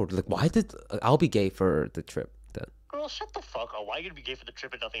you, Edward? Like, why did I'll be gay for the trip then? Girl, shut the fuck up. Why are you gonna be gay for the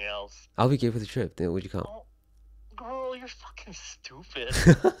trip and nothing else? I'll be gay for the trip. Then would you come? Oh, girl, you're fucking stupid.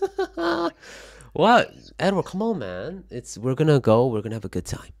 What, Edward? Come on, man. We're gonna go. We're gonna have a good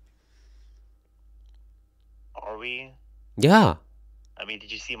time. Are we? Yeah. I mean,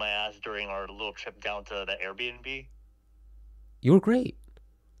 did you see my ass during our little trip down to the Airbnb? You were great.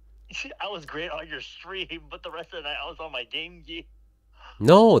 I was great on your stream, but the rest of the night I was on my game gear.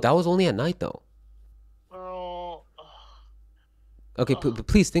 No, that was only at night though. Girl. Okay,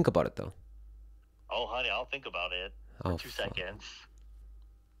 please think about it though. Oh, honey, I'll think about it for 2 seconds.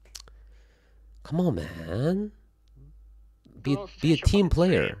 Come on, man. Be Girl, a finish your team fucking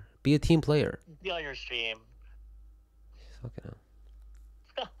player. stream. Be a team player. Be on your stream. Fucking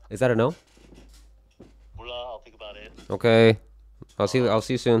hell. Is that a no? Mullah, I'll think about it. Okay. I'll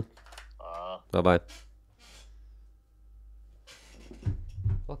see you soon. Bye bye.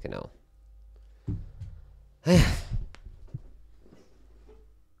 Fucking hell.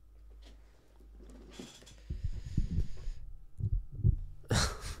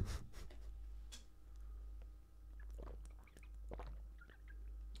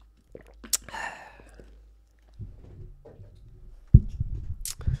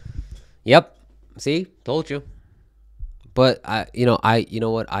 Yep. See? Told you. But you know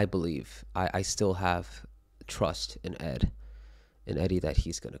what? I believe. I still have trust in Eddie that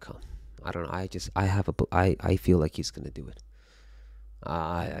he's gonna come. I don't know. I feel like he's gonna do it.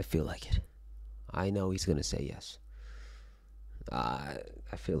 I feel like it. I know he's gonna say yes. I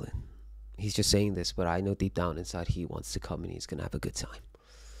feel it. He's just saying this, but I know deep down inside he wants to come and he's gonna have a good time.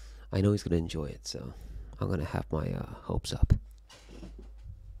 I know he's gonna enjoy it, so I'm gonna have my hopes up.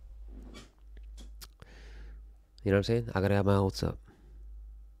 You know what I'm saying? I gotta have my hopes up.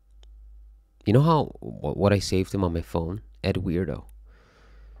 You know how what I saved him on my phone? Ed Weirdo.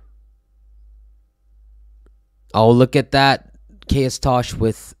 Oh, look at that. KS Tosh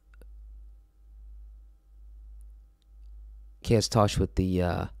with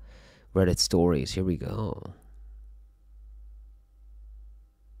the Reddit stories. Here we go.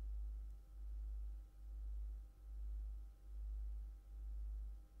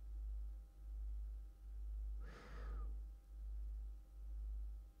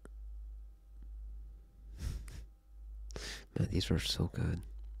 Man, these are so good.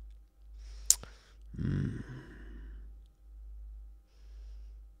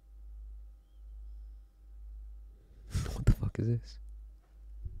 What the fuck is this?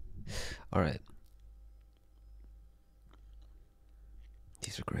 All right.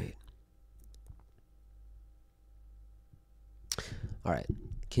 These are great. All right.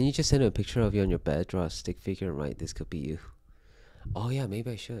 Can you just send a picture of you on your bed, draw a stick figure, and write, "This could be you"? Oh, yeah,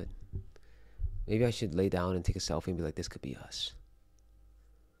 maybe I should. Maybe I should lay down and take a selfie and be like, "This could be us."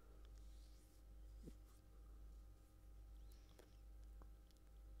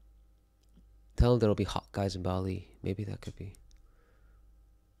 Tell them there'll be hot guys in Bali. Maybe that could be.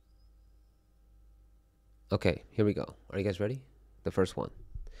 Okay, here we go. Are you guys ready? The first one.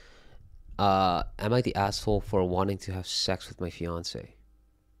 Am I the asshole for wanting to have sex with my fiance?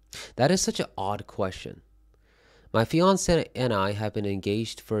 That is such an odd question. My fiance and I have been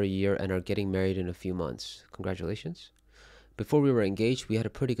engaged for a year and are getting married in a few months. Congratulations. Before we were engaged, we had a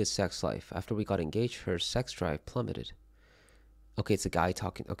pretty good sex life. After we got engaged, her sex drive plummeted. Okay, it's a guy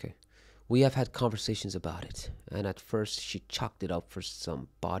talking. Okay. We have had conversations about it, and at first she chalked it up for some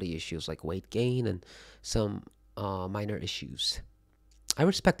body issues like weight gain and some minor issues. I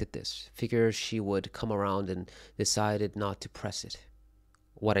respected this. Figured she would come around and decided not to press it.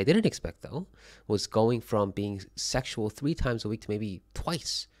 What I didn't expect, though, was going from being sexual 3 times a week to maybe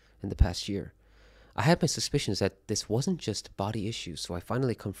twice in the past year. I had my suspicions that this wasn't just body issues, so I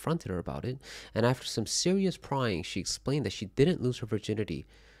finally confronted her about it, and after some serious prying, she explained that she didn't lose her virginity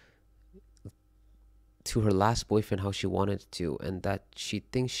to her last boyfriend how she wanted to, and that she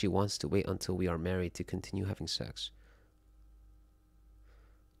thinks she wants to wait until we are married to continue having sex.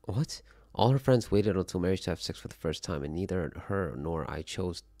 What? All her friends waited until marriage to have sex for the first time, and neither her nor I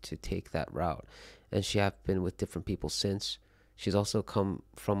chose to take that route. And she have been with different people since. She's also come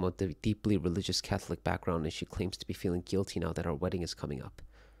from a deeply religious Catholic background, and she claims to be feeling guilty now that our wedding is coming up.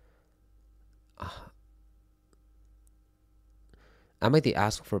 Am I the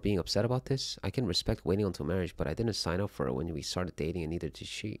asshole for being upset about this? I can respect waiting until marriage, but I didn't sign up for it when we started dating, and neither did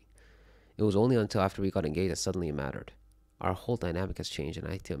she. It was only until after we got engaged that suddenly it mattered. Our whole dynamic has changed, and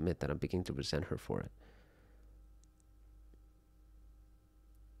I have to admit that I'm beginning to resent her for it.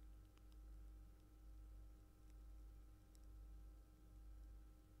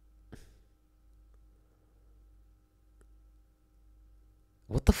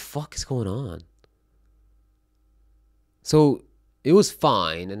 What the fuck is going on? So it was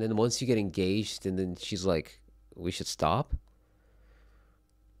fine, and then once you get engaged, and then she's like, "We should stop."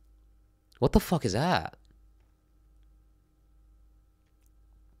 What the fuck is that?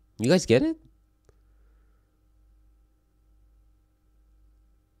 You guys get it?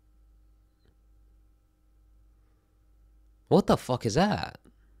 What the fuck is that?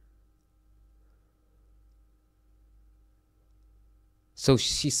 So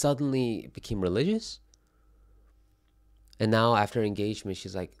she suddenly became religious? And now after engagement,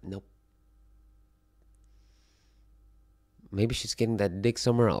 she's like, nope. Maybe she's getting that dick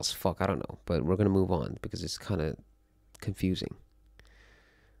somewhere else. Fuck, I don't know. But we're going to move on because it's kind of confusing.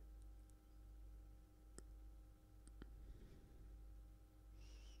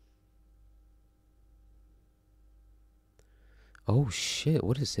 Oh shit,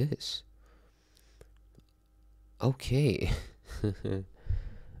 what is this? Okay.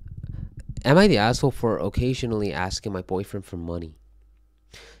 Am I the asshole for occasionally asking my boyfriend for money?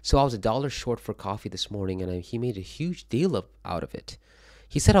 So I was $1 short for coffee this morning and he made a huge deal out of it.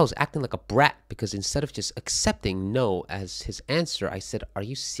 He said I was acting like a brat because instead of just accepting no as his answer, I said, "Are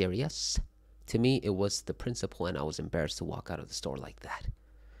you serious?" To me, it was the principle, and I was embarrassed to walk out of the store like that.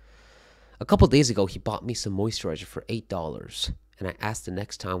 A couple days ago, he bought me some moisturizer for $8, and I asked the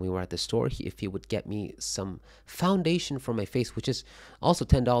next time we were at the store if he would get me some foundation for my face, which is also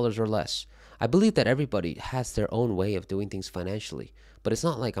 $10 or less. I believe that everybody has their own way of doing things financially, but it's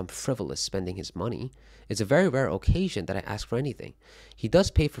not like I'm frivolous spending his money. It's a very rare occasion that I ask for anything. He does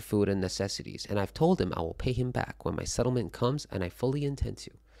pay for food and necessities, and I've told him I will pay him back when my settlement comes, and I fully intend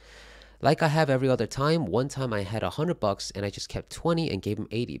to. Like I have every other time, one time I had $100 and I just kept 20 and gave him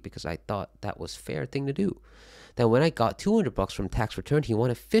 80 because I thought that was fair thing to do. Then when I got $200 from tax return, he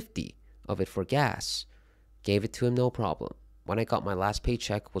wanted 50 of it for gas. Gave it to him no problem. When I got my last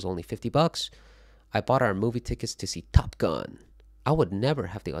paycheck was only $50. I bought our movie tickets to see Top Gun. I would never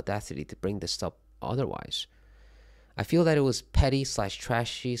have the audacity to bring this up otherwise. I feel that it was petty slash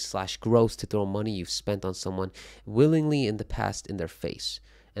trashy slash gross to throw money you've spent on someone willingly in the past in their face.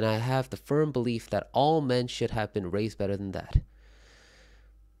 And I have the firm belief that all men should have been raised better than that.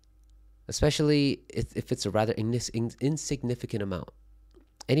 Especially if it's a rather insignificant amount.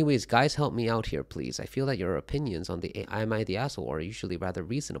 Anyways, guys, help me out here, please. I feel that your opinions on the Am I the Asshole are usually rather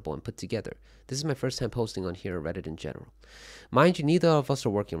reasonable and put together. This is my first time posting on here or Reddit in general. Mind you, neither of us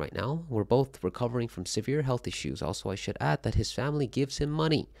are working right now. We're both recovering from severe health issues. Also, I should add that his family gives him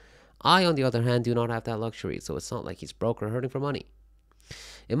money. I, on the other hand, do not have that luxury, so it's not like he's broke or hurting for money.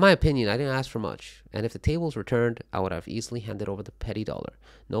 In my opinion, I didn't ask for much, and if the tables were turned, I would have easily handed over the petty dollar.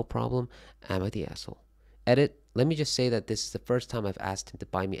 No problem. Am I the asshole? Edit. Let me just say that this is the first time I've asked him to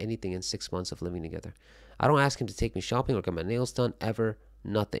buy me anything in 6 months of living together. I don't ask him to take me shopping or get my nails done, ever.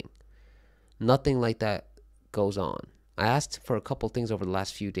 Nothing. Nothing like that goes on. I asked for a couple things over the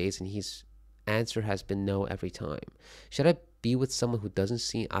last few days, and his answer has been no every time. Should I be with someone who doesn't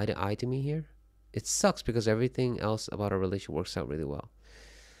see eye to eye to me here? It sucks because everything else about our relationship works out really well.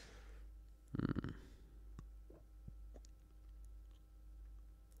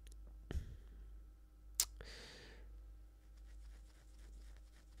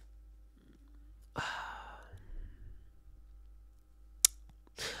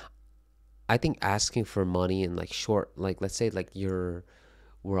 I think asking for money in like short, like let's say like we're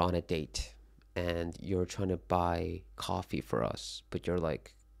on a date and you're trying to buy coffee for us, but you're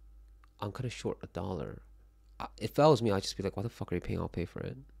like, I'm kind of short $1. If that was me, I'd just be like, "What the fuck are you paying? I'll pay for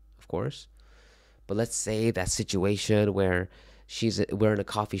it, of course." But let's say that situation where we're in a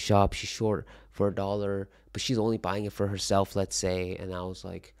coffee shop, she's short for $1, but she's only buying it for herself, let's say, and I was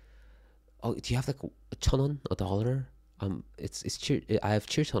like, "Oh, do you have like $1,000? It's I have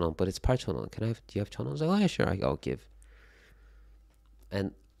 7,000, but it's 8,000. Can I have? Do you have 1,000?" I was like, "Oh yeah, sure, I'll give."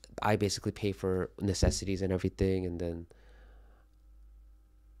 And I basically pay for necessities and everything, and then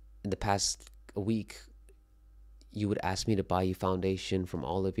in the past week, you would ask me to buy you foundation from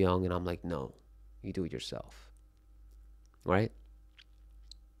Olive Young, and I'm like, "No, you do it yourself," right?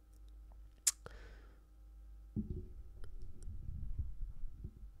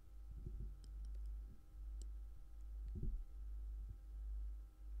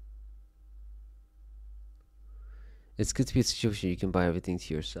 It's good to be in a situation you can buy everything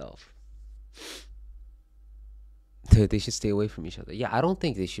to yourself. They should stay away from each other. Yeah, I don't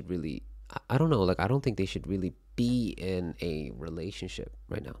think they should really. I don't know. Like, I don't think they should really be in a relationship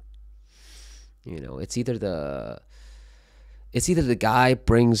right now. It's either the guy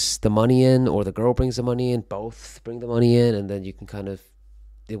brings the money in or the girl brings the money in. Both bring the money in, and then you can kind of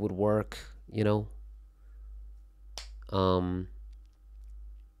it would work. You know. Um.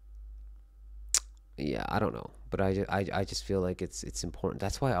 Yeah, I don't know, but I just feel like it's important.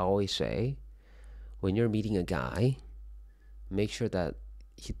 That's why I always say, when you're meeting a guy, make sure that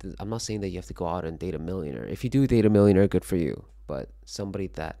I'm not saying that you have to go out and date a millionaire. If you do date a millionaire, good for you. But somebody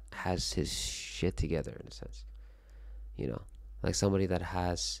that has his shit together in a sense, you know, like somebody that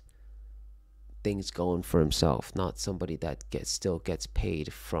has things going for himself, not somebody that still gets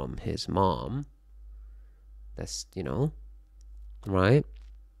paid from his mom. That's right.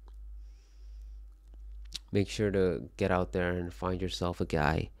 Make sure to get out there and find yourself a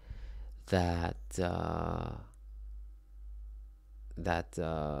guy that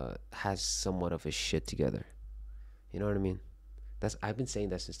has somewhat of his shit together. You know what I mean? I've been saying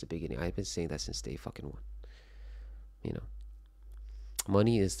that since the beginning. I've been saying that since day fucking one. You know,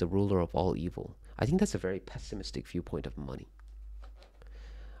 money is the ruler of all evil. I think that's a very pessimistic viewpoint of money.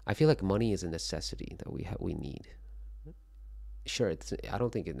 I feel like money is a necessity that we need. Sure, I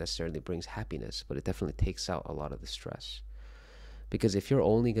don't think it necessarily brings happiness, but it definitely takes out a lot of the stress. Because if you're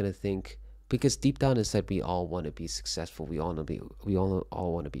only gonna think, because deep down inside we all want to be successful, we all want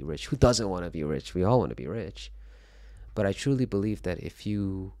to be rich. Who doesn't want to be rich? We all want to be rich. But I truly believe that if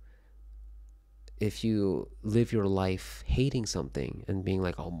you live your life hating something and being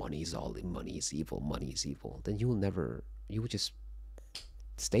like, oh, money is evil, then you will just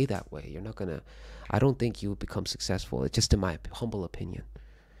stay that way. You're not gonna, I don't think you will become successful. It's just in my humble opinion,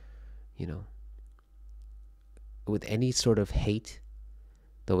 you know, with any sort of hate,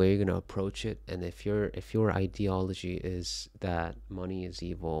 the way you're gonna approach it, and if your ideology is that money is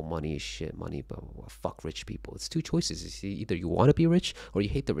evil, money is shit, money, but fuck rich people. It's two choices. It's either you want to be rich or you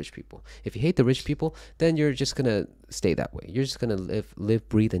hate the rich people. If you hate the rich people, then you're just gonna stay that way. You're just gonna live,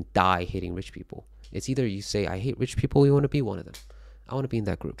 breathe, and die hating rich people. It's either you say I hate rich people, you want to be one of them. I want to be in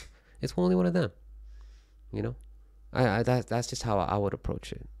that group. It's only one of them. You know, that's just how I would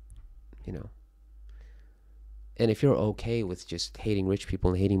approach it. You know. And if you're okay with just hating rich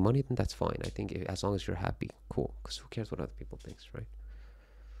people and hating money, then that's fine. I think as long as you're happy, cool. Because who cares what other people think, right?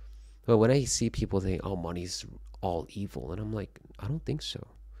 But when I see people think, oh, money's all evil, and I'm like, I don't think so.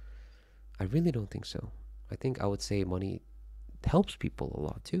 I really don't think so. I think I would say money helps people a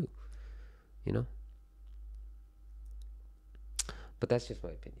lot too, you know? But that's just my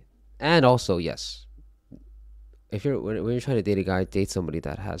opinion. And also, yes, if when you're trying to date a guy, date somebody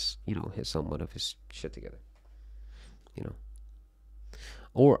that has, somewhat of his shit together. You know,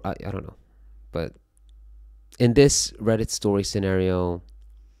 or I don't know, but in this Reddit story scenario,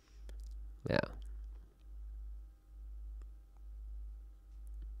 yeah.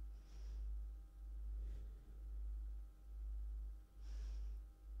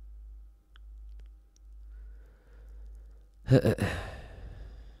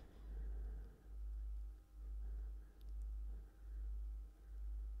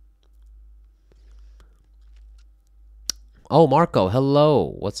 Oh, Marco,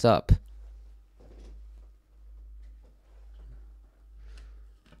 hello. What's up?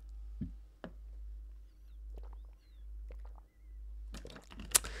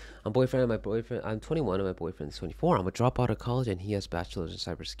 I'm 21 and my boyfriend is 24. I'm a dropout of college and he has bachelor's in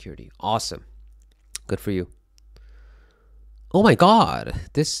cybersecurity. Awesome. Good for you. Oh my god.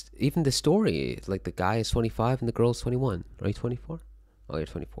 Even the story, like the guy is 25 and the girl is 21. Are you 24? Oh, you're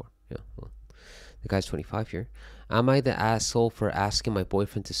 24. Yeah. Well, the guy's 25 here. Am I the asshole for asking my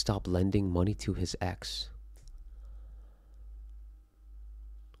boyfriend to stop lending money to his ex?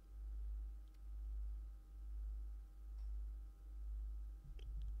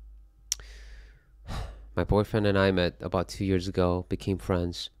 My boyfriend and I met about 2 years ago, became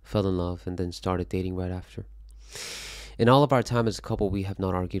friends, fell in love, and then started dating right after. In all of our time as a couple, we have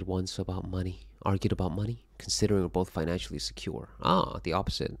not argued once about money. Argued about money, considering we're both financially secure. The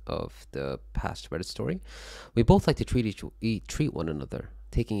opposite of the past Reddit story. We both like to treat one another,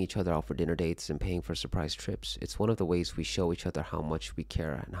 taking each other out for dinner dates and paying for surprise trips. It's one of the ways we show each other how much we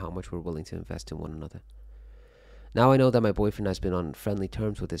care and how much we're willing to invest in one another. Now I know that my boyfriend has been on friendly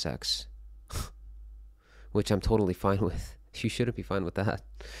terms with his ex, which I'm totally fine with. You shouldn't be fine with that.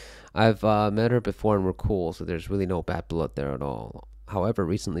 I've met her before and we're cool, so there's really no bad blood there at all. However,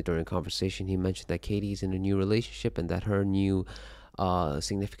 recently during a conversation, he mentioned that Katie's in a new relationship and that her new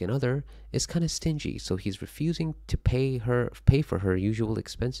significant other is kind of stingy, so he's refusing to pay for her usual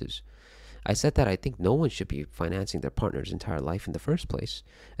expenses. I said that I think no one should be financing their partner's entire life in the first place,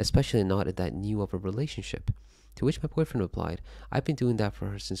 especially not in that new of a relationship. To which my boyfriend replied, I've been doing that for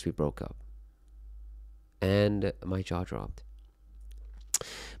her since we broke up. And my jaw dropped.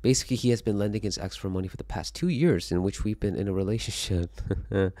 Basically, he has been lending his ex for money for the past 2 years in which we've been in a relationship.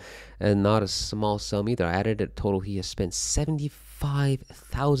 And not a small sum either. I added a total, he has spent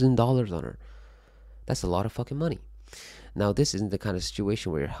 $75,000 on her. That's a lot of fucking money. Now, this isn't the kind of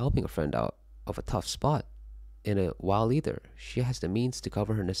situation where you're helping a friend out of a tough spot in a while either. She has the means to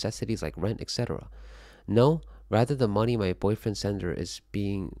cover her necessities like rent, etc. No, rather the money my boyfriend sends her is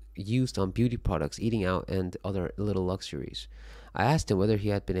being used on beauty products, eating out, and other little luxuries. I asked him whether he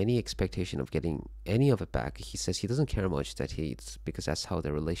had been any expectation of getting any of it back. He says he doesn't care much that he eats because that's how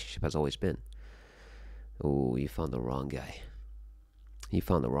their relationship has always been. Oh, you found the wrong guy. You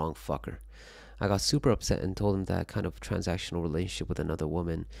found the wrong fucker. I got super upset and told him that kind of transactional relationship with another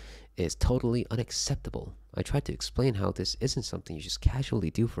woman is totally unacceptable. I tried to explain how this isn't something you just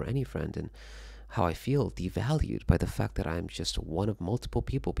casually do for any friend and how I feel devalued by the fact that I am just one of multiple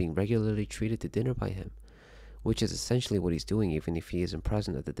people being regularly treated to dinner by him, which is essentially what he's doing even if he isn't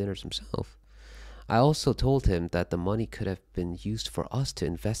present at the dinners himself. I also told him that the money could have been used for us to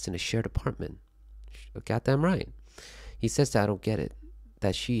invest in a shared apartment. Goddamn right. He says that I don't get it.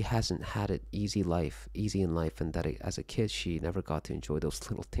 That she hasn't had it easy in life, and that as a kid she never got to enjoy those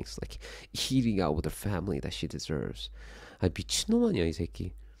little things like eating out with her family that she deserves. 아 미친놈 아니야 이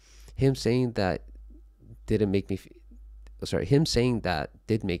새끼. Him saying that didn't make me. Him saying that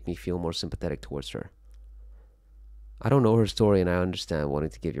did make me feel more sympathetic towards her. I don't know her story, and I understand wanting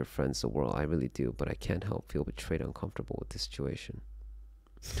to give your friends the world. I really do, but I can't help feel betrayed and uncomfortable with this situation.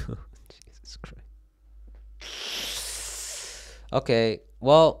 Jesus Christ. Okay,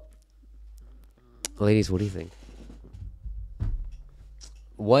 well, ladies, what do you think?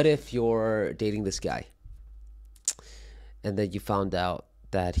 What if you're dating this guy and then you found out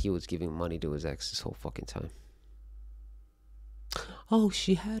that he was giving money to his ex this whole fucking time? Oh,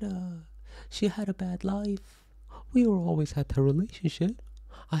 she had a bad life. We were always had that relationship.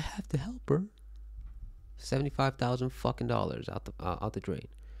 I have to help her. $75,000 fucking dollars out the drain.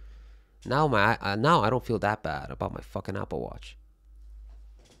 Now now I don't feel that bad about my fucking Apple Watch.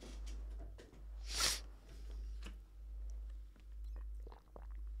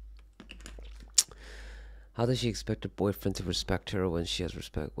 How does she expect her boyfriend to respect her when she has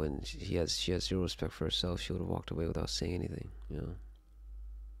zero respect for herself? She would have walked away without saying anything. You know.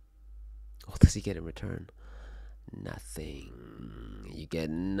 What does he get in return? Nothing. You get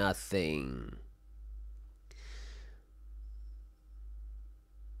nothing.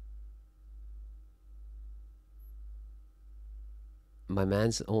 My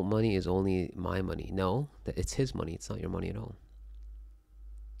man's own money is only my money. No, it's his money. It's not your money at all.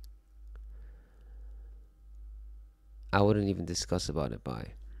 I wouldn't even discuss about it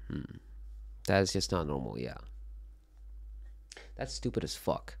by. That is just not normal, yeah. That's stupid as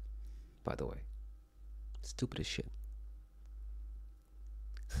fuck, by the way. Stupid as shit.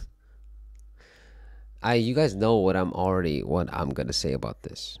 You guys know what I'm gonna say about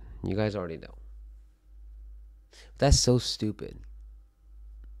this. You guys already know. That's so stupid.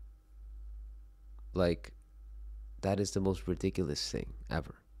 Like, that is the most ridiculous thing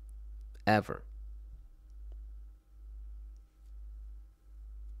ever. Ever.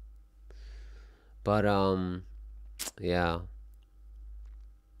 But, yeah.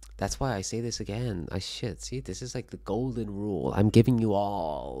 That's why I say this again. See, this is like the golden rule. I'm giving you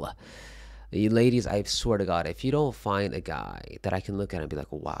all. You ladies, I swear to God, if you don't find a guy that I can look at and be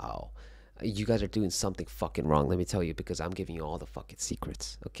like, wow, you guys are doing something fucking wrong, let me tell you, because I'm giving you all the fucking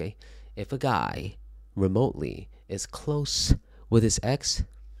secrets, okay? If a guy remotely is close with his ex,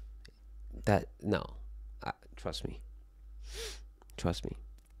 trust me. Trust me.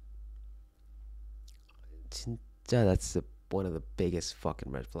 That's one of the biggest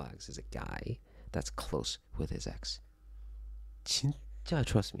fucking red flags, is a guy that's close with his ex.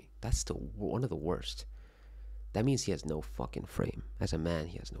 Trust me, that's one of the worst. That means he has no fucking frame. As a man,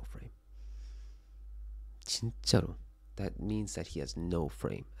 he has no frame. 진짜로. That means that he has no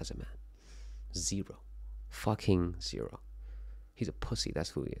frame as a man. Zero. Fucking zero. He's a pussy, that's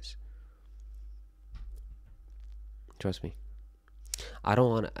who he is. Trust me.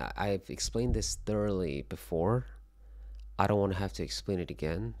 I've explained this thoroughly before. I don't want to have to explain it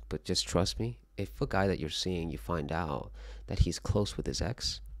again, but just trust me. If a guy that you're seeing, you find out that he's close with his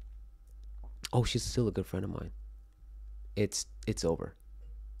ex, oh, she's still a good friend of mine, it's over.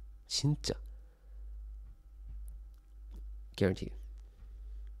 진짜. Guaranteed.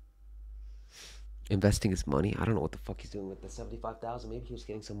 Investing his money, I don't know what the fuck he's doing with the 75,000. Maybe he was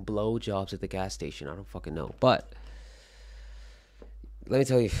getting some blow jobs at the gas station. I don't fucking know. But let me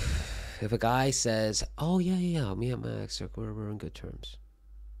tell you, if a guy says, oh yeah, me and my ex, we're on good terms,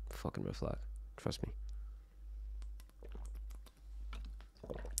 fucking red flag. Trust me.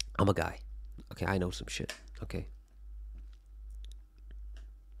 I'm a guy. Okay, I know some shit. Okay.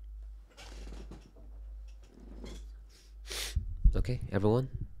 Okay, everyone.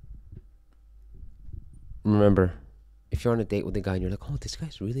 Remember, if you're on a date with a guy and you're like, oh, this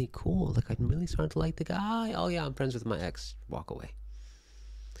guy's really cool, like I'm really starting to like the guy. Oh yeah, I'm friends with my ex. Walk away.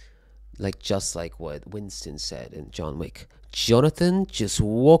 Like, just like what Winston said in John Wick. Jonathan, just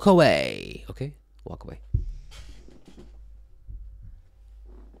walk away. Okay? Walk away.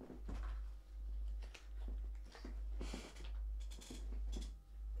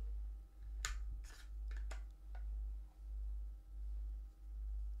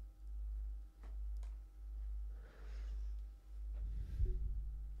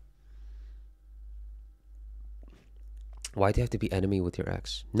 Why do you have to be enemy with your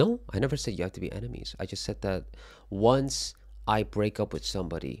ex? No, I never said you have to be enemies. I just said that once I break up with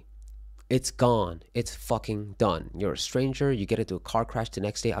somebody, It's gone. It's fucking done. You're a stranger. You get into a car crash the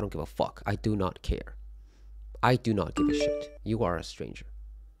next day. I don't give a fuck. I do not care. I do not give a shit. You are a stranger.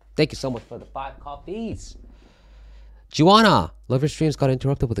 Thank you so much for the 5 coffees. Juana, love your streams. Got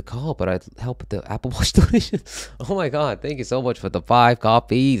interrupted with a call, but I'd help with the Apple Watch donation. Oh my god, thank you so much for the 5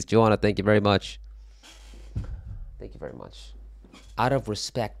 coffees. Juana, thank you very much. Thank you very much. Out of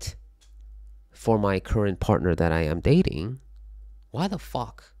respect for my current partner that I am dating, why the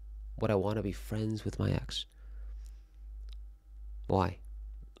fuck would I want to be friends with my ex? Why?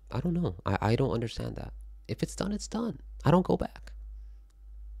 I don't know. I don't understand that. If it's done, it's done. I don't go back.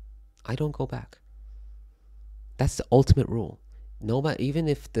 I don't go back. That's the ultimate rule. No matter, even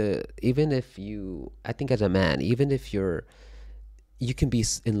if you, I think as a man, even if you can be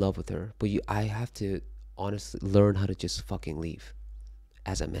in love with her, but I have to honestly learn how to just fucking leave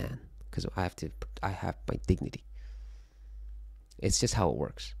as a man, because I have my dignity. It's just how it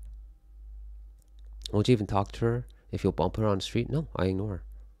works. Won't you even talk to her if you'll bump her on the street? No, I ignore her.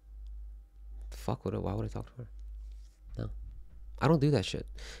 Why would I talk to her? No. I don't do that shit.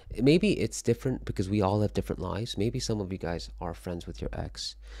 Maybe it's different because we all have different lives. Maybe some of you guys are friends with your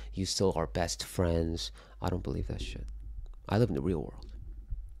ex. You still are best friends. I don't believe that shit. I live in the real world.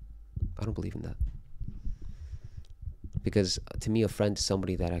 I don't believe in that. Because to me, a friend is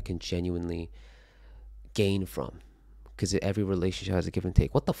somebody that I can genuinely gain from. Because every relationship has a give and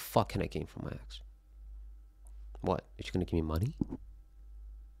take. What the fuck can I gain from my ex? What? Is she going to give me money?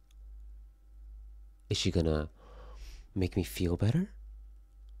 Is she going to make me feel better?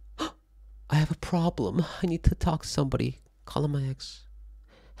 I have a problem. I need to talk to somebody. Calling my ex.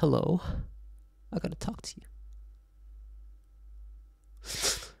 Hello? I gotta talk to you.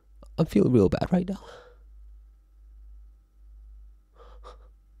 I'm feeling real bad right now.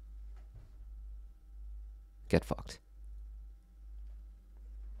 Get fucked.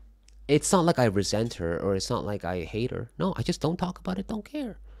 It's not like I resent her or it's not like I hate her. No, I just don't talk about it. Don't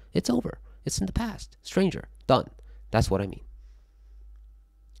care. It's over. It's in the past. Stranger. Done. That's what I mean.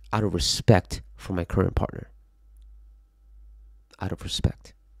 Out of respect for my current partner. Out of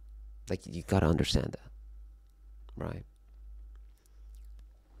respect. Like, you gotta understand that. Right?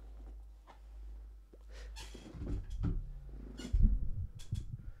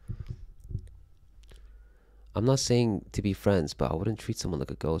 I'm not saying to be friends, but I wouldn't treat someone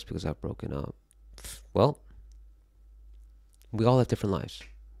like a ghost because I've broken up. Well, we all have different lives.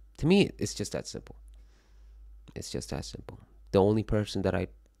 To me, it's just that simple. It's just that simple. The only person that I,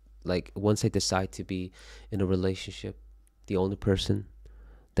 like, once I decide to be in a relationship, the only person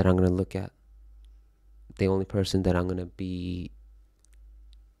that I'm going to look at, the only person that I'm going to be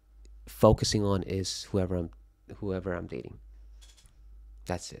focusing on is whoever I'm dating.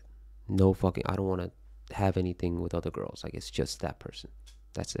 That's it. No fucking, I don't want to have anything with other girls. Like, it's just that person.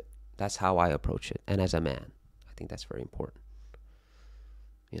 That's it. That's how I approach it. And as a man, I think that's very important.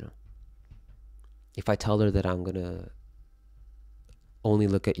 You know, if I tell her that I'm gonna only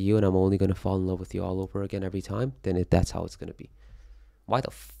look at you and I'm only gonna fall in love with you all over again every time, then that's how it's gonna be. Why the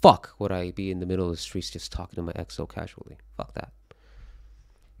fuck would I be in the middle of the streets just talking to my ex so casually? Fuck that.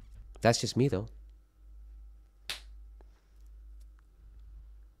 That's just me though.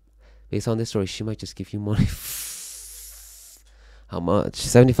 Based on this story, she might just give you money. How much?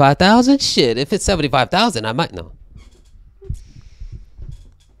 75,000? Shit, if it's 75,000, I might know.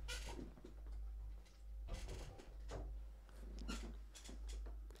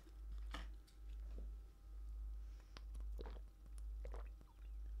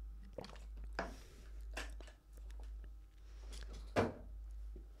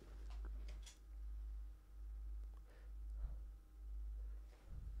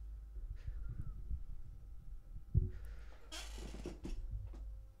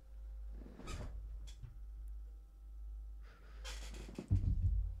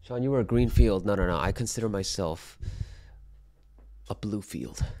 Sean, you were a green field. No. I consider myself a blue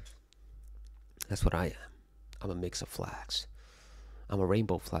field. That's what I am. I'm a mix of flags. I'm a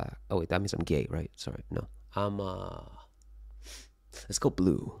rainbow flag. Oh, wait, that means I'm gay, right? Sorry, no. Let's go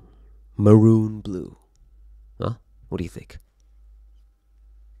blue. Maroon blue. Huh? What do you think?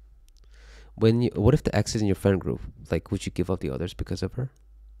 What if the ex is in your friend group? Like, would you give up the others because of her?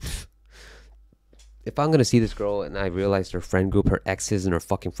 If I'm gonna see this girl and I realize her friend group, her ex is in her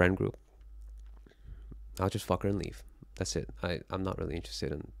fucking friend group, I'll just fuck her and leave. That's it. I'm not really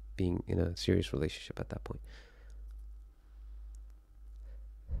interested in being in a serious relationship at that point.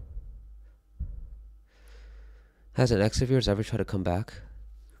 Has an ex of yours ever tried to come back?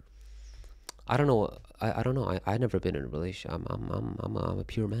 I don't know. I don't know. I've never been in a relationship. I'm a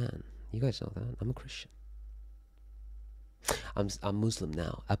pure man. You guys know that. I'm a Christian. I'm Muslim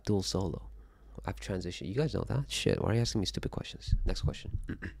now. Abdul Solo. I've transitioned. You guys know that shit. Why are you asking me stupid questions? Next question.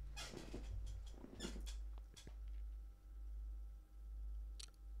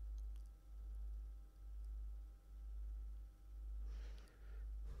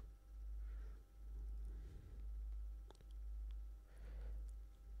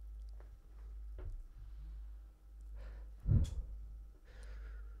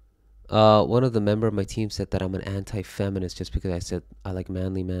 One of the member of my team said that I'm an anti-feminist just because I said I like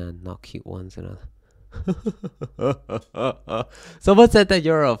manly man, not cute ones, and someone said that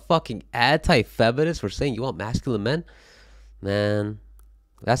you're a fucking anti-feminist for saying you want masculine men. Man,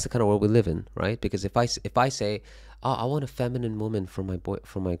 that's the kind of world we live in, right? Because if I say, oh, I want a feminine woman for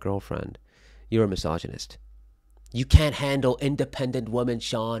my girlfriend, you're a misogynist. You can't handle independent women,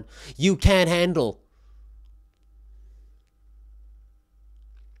 Sean. You can't handle.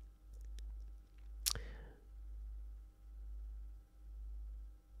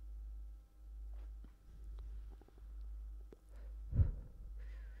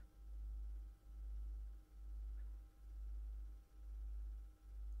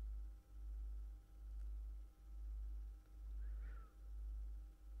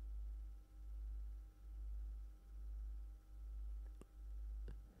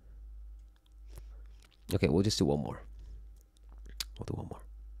 Okay, we'll just do one more. We'll do one more.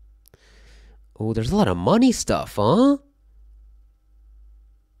 Oh, there's a lot of money stuff, huh?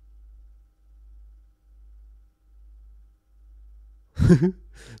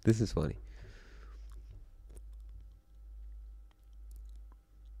 This is funny.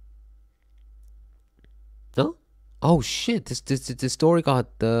 No? Oh shit! This story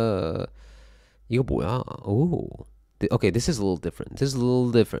got the. 이거 뭐야? Oh. Okay, this is a little different. This is a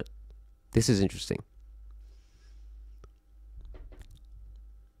little different. This is interesting.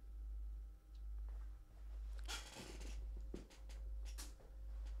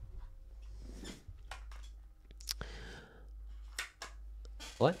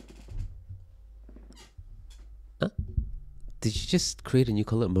 What? Huh? Did you just create a new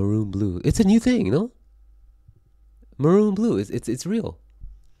color? Maroon blue. It's a new thing, no? Maroon blue. It's real.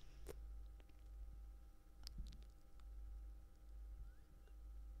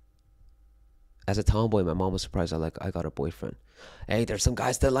 As a tomboy, my mom was surprised I got a boyfriend. Hey, there's some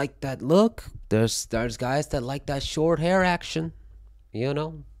guys that like that look. There's guys that like that short hair action. You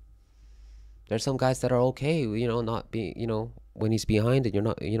know? There's some guys that are okay, not being, when he's behind it, you're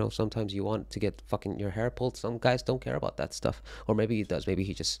not, sometimes you want to get fucking your hair pulled. Some guys don't care about that stuff. Or maybe he does. Maybe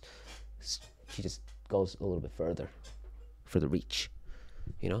he just goes a little bit further for the reach,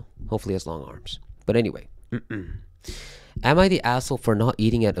 Hopefully he has long arms. But anyway. Am I the asshole for not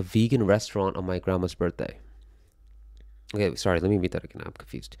eating at a vegan restaurant on my grandma's birthday? Okay, sorry, let me read that again. I'm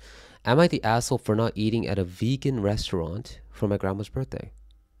confused. Am I the asshole for not eating at a vegan restaurant for my grandma's birthday?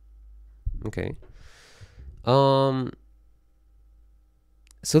 Okay.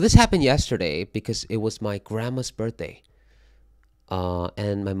 So this happened yesterday because it was my grandma's birthday.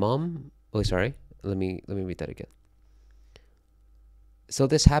 And my mom. Oh, sorry. Let me read that again. So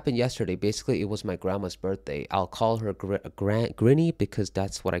this happened yesterday. Basically, it was my grandma's birthday. I'll call her Grinny because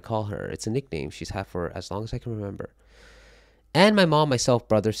that's what I call her. It's a nickname she's had for as long as I can remember. And my mom, myself,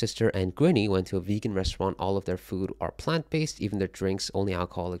 brother, sister, and Grinny went to a vegan restaurant. All of their food are plant-based. Even their drinks, only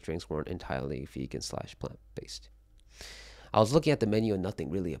alcoholic drinks, weren't entirely vegan/plant-based. I was looking at the menu and nothing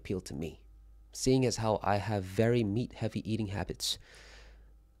really appealed to me. Seeing as how I have very meat-heavy eating habits,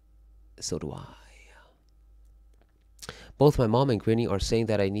 so do I. Both my mom and Grinny are saying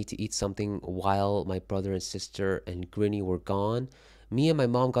that I need to eat something while my brother and sister and Grinny were gone. Me and my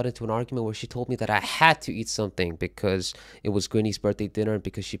mom got into an argument where she told me that I had to eat something because it was Grinny's birthday dinner and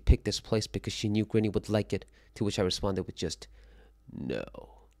because she picked this place because she knew Grinny would like it, to which I responded with just, no.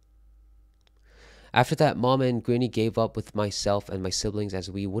 After that, Mom and Grinny gave up with myself and my siblings as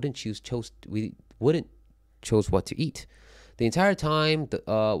we wouldn't choose what to eat. The entire time,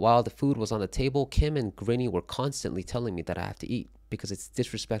 while the food was on the table, Kim and Grinny were constantly telling me that I have to eat because it's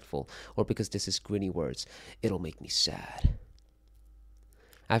disrespectful or because this is Grinny words. It'll make me sad.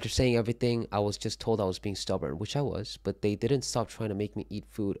 After saying everything, I was just told I was being stubborn, which I was, but they didn't stop trying to make me eat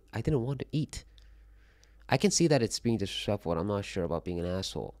food I didn't want to eat. I can see that it's being disrespectful, and I'm not sure about being an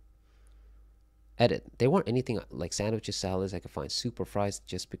asshole. Edit. They weren't anything like sandwiches, salads I could find, soup or fries,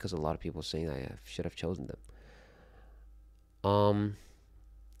 just because a lot of people were saying I should have chosen them.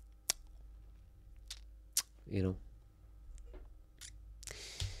 You know.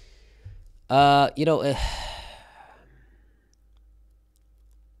 I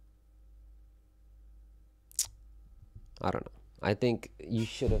don't know. I think you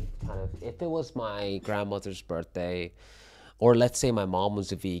should have if it was my grandmother's birthday Or let's say my mom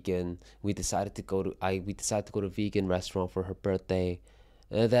was a vegan. We decided to go to a vegan restaurant for her birthday.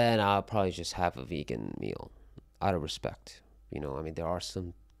 And then I'll probably just have a vegan meal out of respect. You know, I mean,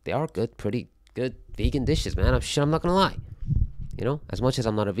 they are good, pretty good vegan dishes, man. I'm not gonna lie. You know, as much as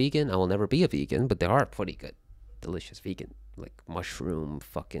I'm not a vegan, I will never be a vegan, but they are pretty good, delicious vegan, like mushroom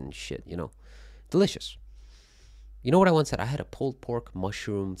fucking shit. You know, delicious. You know what I once had? I had a pulled pork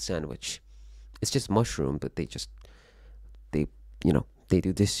mushroom sandwich. It's just mushroom, but they they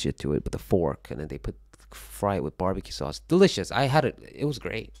do this shit to it with a fork, and then they fry it with barbecue sauce. Delicious. I had it. It was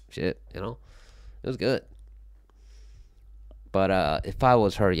great. Shit, you know, it was good. But if I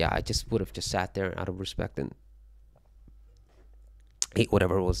was her, yeah, I just would have just sat there out of respect and ate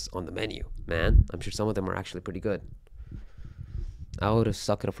whatever was on the menu. Man, I'm sure some of them are actually pretty good. I would have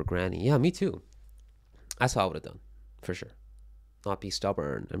sucked it up for granny. Yeah, me too. That's what I would have done, for sure. Not be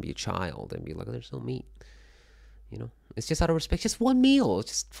stubborn and be a child and be like, there's no meat. You know, it's just out of respect. Just one meal.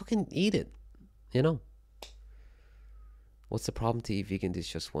 Just fucking eat it. You know. What's the problem to eat vegan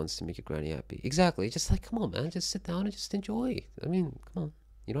dish just once to make your granny happy? Exactly. Just like, come on, man. Just sit down and just enjoy. I mean, come on.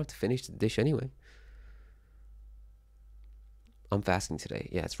 You don't have to finish the dish anyway. I'm fasting today.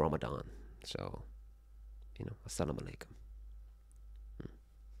 Yeah, it's Ramadan. So, you know, assalamu alaikum.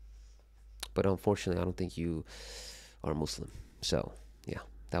 But unfortunately, I don't think you are Muslim. So, yeah,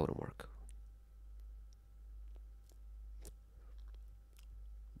 that wouldn't work.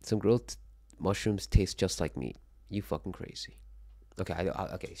 Some grilled mushrooms taste just like meat. You fucking crazy. Okay,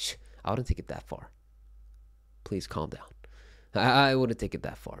 I wouldn't take it that far. Please calm down. I wouldn't take it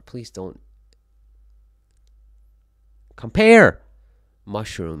that far. Please don't compare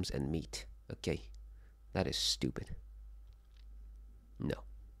mushrooms and meat. Okay, that is stupid. No,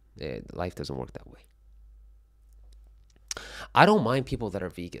 life doesn't work that way. I don't mind people that are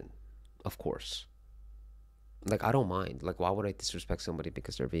vegan, of course. Like, I don't mind. Like, why would I disrespect somebody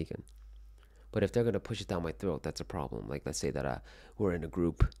because they're vegan? But if they're gonna push it down my throat, that's a problem. Like, let's say that we're in a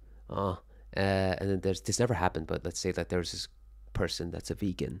group, and then this never happened, but let's say that there's this person that's a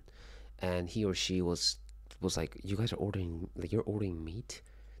vegan, and he or she was like, "You guys are ordering, like, you're ordering meat?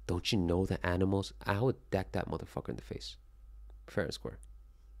 Don't you know the animals?" I would deck that motherfucker in the face, fair and square.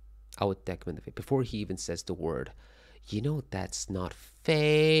 I would deck him in the face before he even says the word. You know, that's not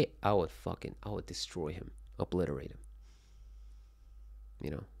fair. I would destroy him, obliterate him.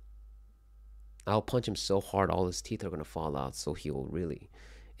 You know. I'll punch him so hard all his teeth are gonna fall out, so he'll really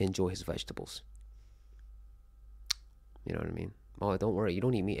enjoy his vegetables. You know what I mean? Oh, don't worry, you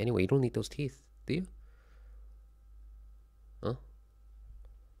don't eat meat anyway. You don't need those teeth, do you? Huh?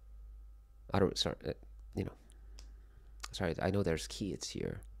 I don't. Sorry, you know. Sorry, I know there's kids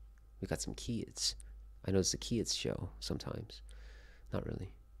here. We got some kids. I know it's a kids show sometimes. Not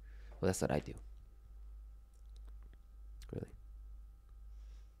really. Well, that's what I do. Really.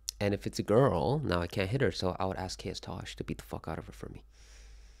 And if it's a girl, now I can't hit her, so I would ask KS Tosh to beat the fuck out of her for me.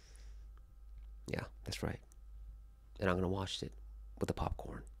 Yeah, that's right. And I'm gonna watch it with the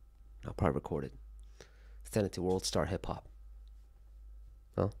popcorn. I'll probably record it. Send it to World Star Hip Hop.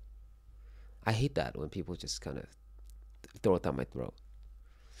 Huh? I hate that when people just kind of throw it down my throat.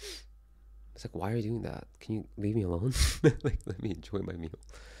 It's like, why are you doing that? Can you leave me alone? Like, let me enjoy my meal.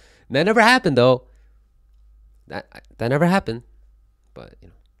 That never happened, though. That never happened. But, you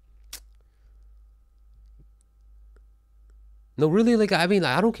know. No, really, like, I mean,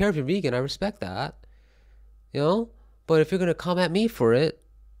 I don't care if you're vegan. I respect that. You know? But if you're going to come at me for it,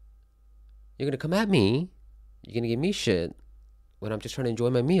 you're going to come at me, you're going to give me shit when I'm just trying to enjoy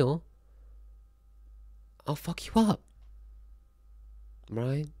my meal, I'll fuck you up.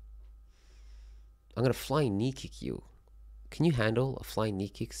 Right? I'm going to flying knee kick you. Can you handle a flying knee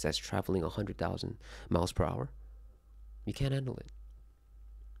kick that's traveling 100,000 miles per hour? You can't handle it.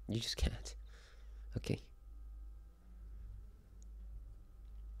 You just can't. Okay.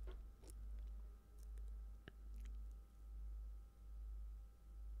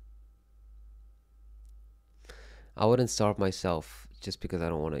 I wouldn't starve myself just because I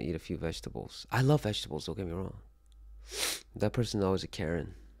don't want to eat a few vegetables. I love vegetables, don't get me wrong. That person is always a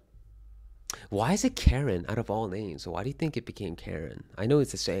Karen. Why is it Karen out of all names? Why do you think it became Karen? I know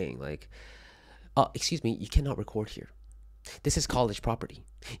it's a saying, like, excuse me, you cannot record here. This is college property.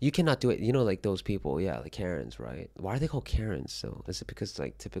 You cannot do it. You know, like those people, yeah, like Karens, right? Why are they called Karens? So is it because,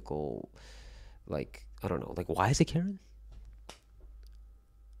 like, typical, like, I don't know, like, why is it Karen?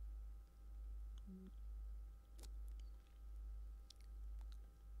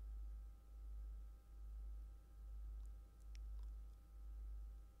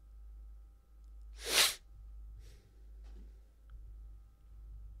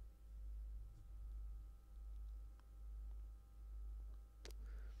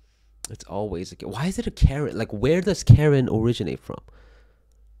 It's always like, why is it a Karen? Like, where does Karen originate from?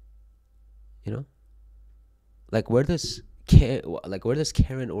 You know, like where does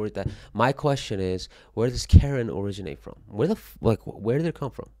Karen or that? My question is, where does Karen originate from? Where did it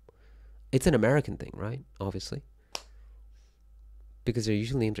come from? It's an American thing, right? Obviously, because their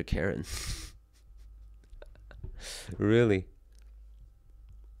usual names are Karen. Really,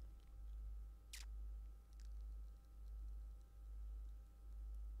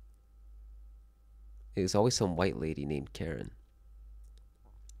 it's always some white lady named Karen.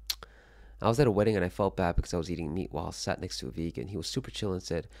 I was at a wedding and I felt bad because I was eating meat while I sat next to a vegan. He was super chill and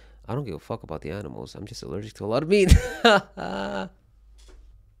said, "I don't give a fuck about the animals. I'm just allergic to a lot of meat."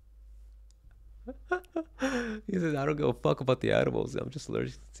 He says, "I don't give a fuck about the animals. I'm just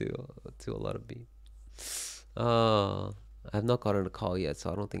allergic to a lot of meat." Uh, I've not gotten a call yet,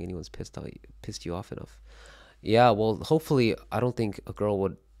 so I don't think anyone's pissed you off enough. Yeah, well, hopefully, I don't think a girl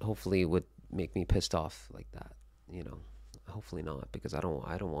would make me pissed off like that. You know, hopefully not, because I don't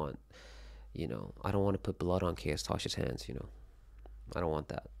want, I don't want to put blood on KS Tosh's hands. I don't want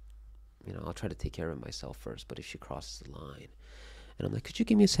that. I'll try to take care of myself first. But if she crosses the line, and I'm like, could you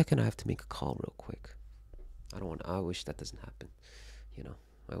give me a second? I have to make a call real quick. I don't want. I wish that doesn't happen. You know,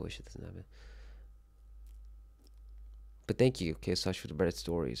 I wish it doesn't happen. But thank you, KS Tosh, for the Reddit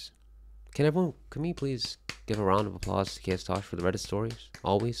stories. Can we please give a round of applause to KS Tosh for the Reddit stories?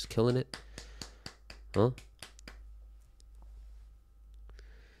 Always killing it. Huh?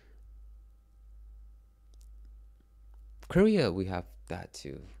 Korea, we have that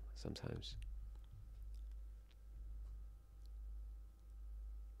too sometimes.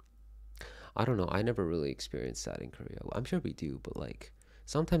 I don't know. I never really experienced that in Korea. I'm sure we do, but like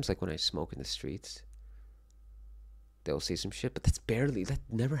sometimes, like when I smoke in the streets, they'll say some shit, but that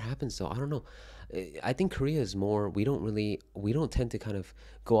never happens though. I don't know. I think Korea is more, we don't tend to kind of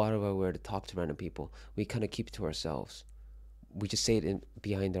go out of our way to talk to random people. We kind of keep it to ourselves. We just say it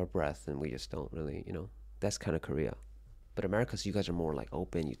behind our breath, and we just don't really, that's kind of Korea. But America, so you guys are more like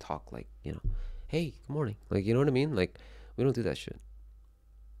open. You talk like, hey, good morning. Like, you know what I mean? Like, we don't do that shit.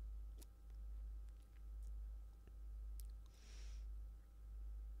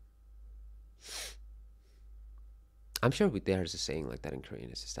 I'm sure there's a saying like that in Korean.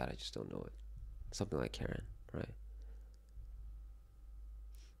 It's just that I just don't know it. Something like Karen, right?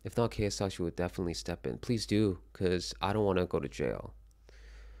 If not, KSL, she would definitely step in. Please do, because I don't want to go to jail.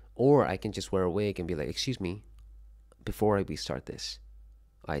 Or I can just wear a wig and be like, excuse me, before we start this,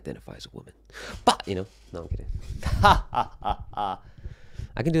 I identify as a woman. But, no, I'm kidding. I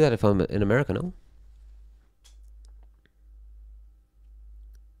can do that if I'm in America, no?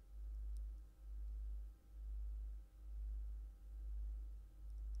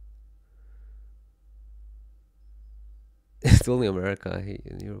 It's only America. I hate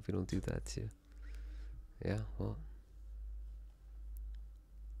in Europe we don't do that too. Yeah, well.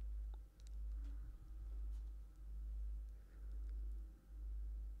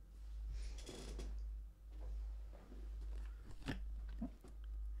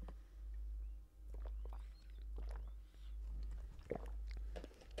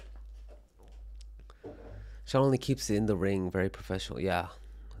 Sean only keeps it in the ring, very professional. Yeah,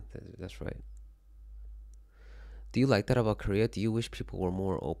 that's right. Do you like that about Korea? Do you wish people were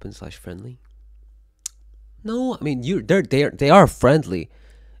more open/friendly? No, I mean they are friendly.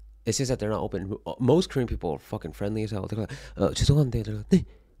 It's just that they're not open. Most Korean people are fucking friendly as hell. They're like, 죄송한데, they're like, 네,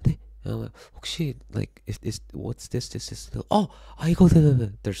 네. And I'm like, 혹시 like is what's this? Oh, 이거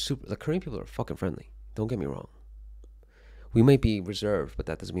네. They're super. The Korean people are fucking friendly. Don't get me wrong. We might be reserved, but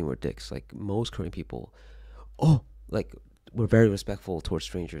that doesn't mean we're dicks. Like most Korean people, like we're very respectful towards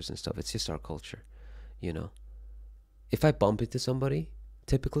strangers and stuff. It's just our culture, you know. If I bump into somebody,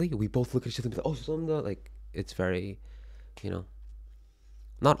 typically we both look at each other and be like, oh, something like it's very, you know,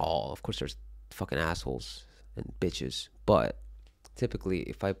 not all. Of course, there's fucking assholes and bitches, but typically,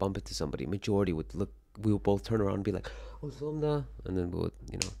 if I bump into somebody, majority would look. We will both turn around and be like, oh, something, and then we would,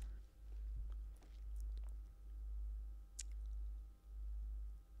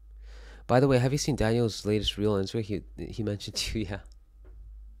 By the way, have you seen Daniel's latest real answer? He mentioned you, yeah.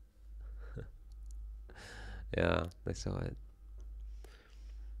 Yeah, I saw it.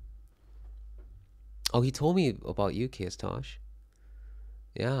 Oh, he told me about you, KS Tosh.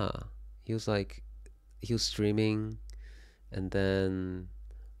 Yeah, he was like, he was streaming, and then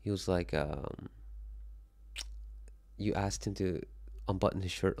he was like, you asked him to unbutton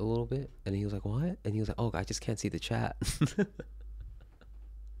his shirt a little bit, and he was like, what? And he was like, oh, I just can't see the chat.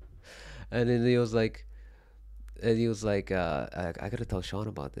 And then he was like, I gotta tell Sean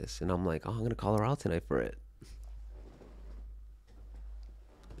about this, and I'm like, oh, I'm gonna call her out tonight for it.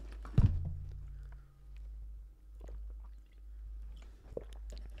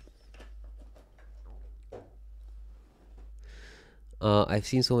 I've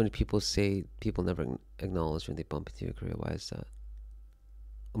seen so many people say people never acknowledge when they bump into you in Korea. Why is that?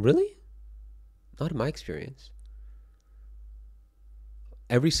 Really? Not in my experience.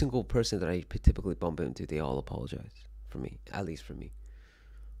 Every single person that I typically bump into, they all apologize for me. At least for me.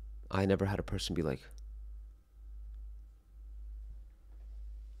 I never had a person be like,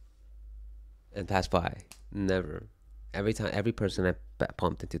 and pass by. Never. Every time, every person I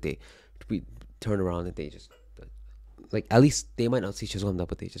bumped into, we turn around and they just like, at least they might not see 죄송합니다,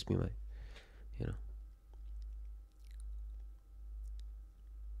 but they just be like, you know.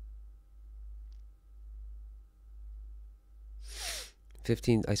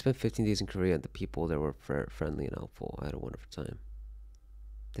 15. I spent 15 days in Korea, and the people there were friendly and helpful. I had a wonderful time.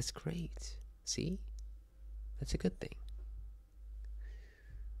 That's great. See, that's a good thing.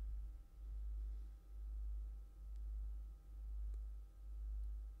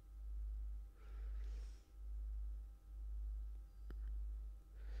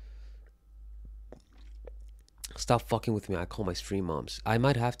 Stop fucking with me. I call my stream moms. I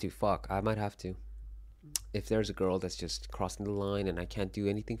might have to. Fuck. I might have to. If there's a girl that's just crossing the line and I can't do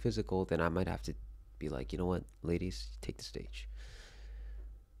anything physical, then I might have to be like, you know what, ladies, take the stage.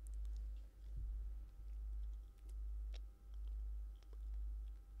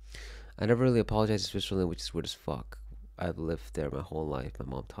 I never really apologized in Switzerland, which is weird as fuck. I've lived there my whole life. My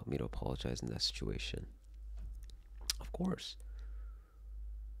mom taught me to apologize in that situation. Of course.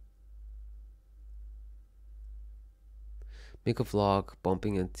 Make a vlog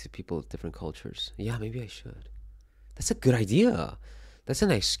bumping into people with different cultures. Yeah, maybe I should. That's a good idea. That's a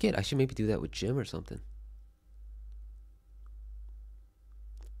nice skit. I should maybe do that with Jim or something.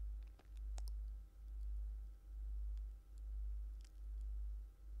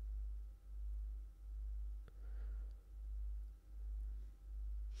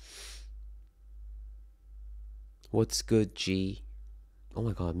 What's good, G? Oh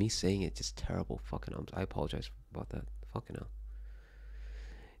my god, me saying it just terrible. Fucking I apologize about that. Fucking hell.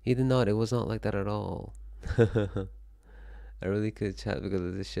 He did not. It was not like that at all. I really could chat because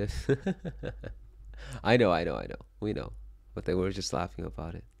of this shit. I know. We know. But they were just laughing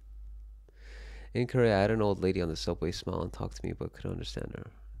about it. In Korea, I had an old lady on the subway smile and talk to me, but couldn't understand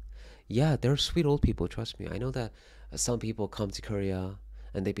her. Yeah, they're sweet old people, trust me. I know that some people come to Korea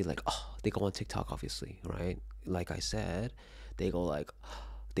and they be like, oh, they go on TikTok, obviously, right? Like I said, they go like,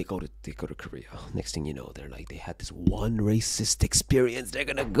 they go to Korea. Next thing you know, they're like, they had this one racist experience. They're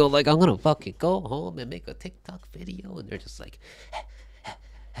gonna go like, I'm gonna fucking go home and make a TikTok video, and they're just like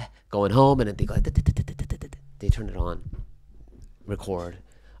going home, and then they go, they turn it on, record.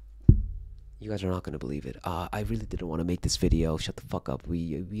 You guys are not gonna believe it. I really didn't want to make this video. Shut the fuck up.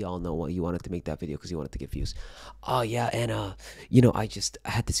 We all know why you wanted to make that video, because you wanted to get views. Oh yeah, and you know, I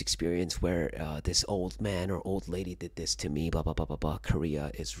had this experience where this old man or old lady did this to me. Blah blah blah blah blah. Korea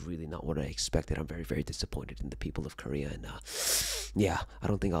is really not what I expected. I'm very very disappointed in the people of Korea, and yeah, I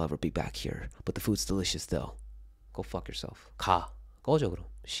don't think I'll ever be back here. But the food's delicious though. Go fuck yourself. 가. 꺼져 그럼.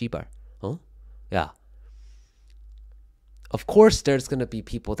 씨발. 어? 야. Of course, there's gonna be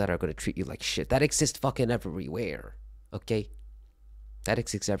people that are gonna treat you like shit. That exists fucking everywhere. Okay? That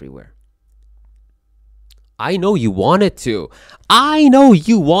exists everywhere. I know you wanted to. I know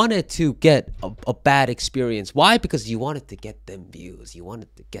you wanted to get a bad experience. Why? Because you wanted to get them views. You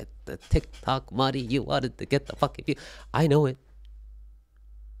wanted to get the TikTok money. You wanted to get the fucking view. I know it.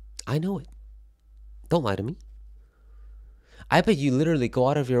 I know it. Don't lie to me. I bet you literally go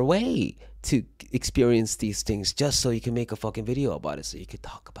out of your way to experience these things just so you can make a fucking video about it, so you could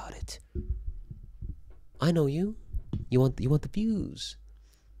talk about it. I know you. You want the views.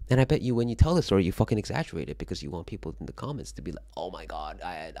 And I bet you when you tell the story, you fucking exaggerate it because you want people in the comments to be like, oh my god,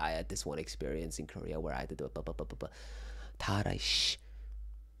 I had this one experience in Korea where I had to do it.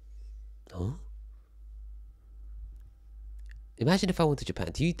 Huh? Imagine if I went to Japan.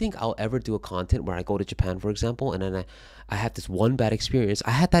 Do you think I'll ever do a content where I go to Japan, for example, and then I have this one bad experience?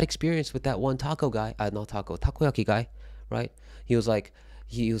 I had that experience with that one taco guy. Not taco, takoyaki guy, right? He was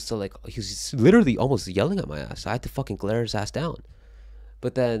literally almost yelling at my ass. I had to fucking glare his ass down.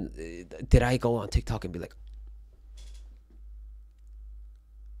 But then, did I go on TikTok and be like,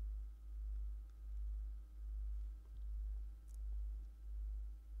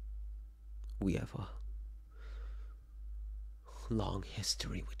 we have a long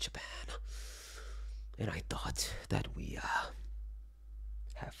history with Japan, and I thought that we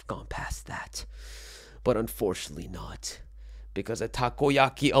have gone past that, but unfortunately not, because a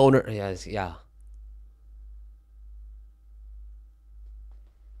takoyaki owner, yes, yeah.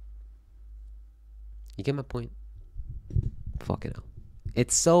 You get my point? Fucking hell.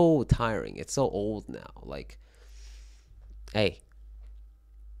 It's so tiring. It's so old now. Like, hey,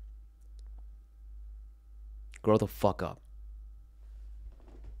 Grow the fuck up.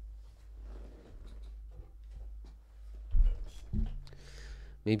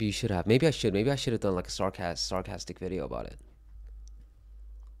 Maybe you should have. Maybe I should. Maybe I should have done like a sarcastic video about it.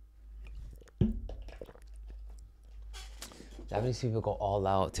 Japanese people go all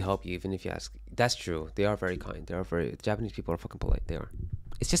out to help you, even if you ask. That's true. They are very kind. They are very. Japanese people are fucking polite. They are.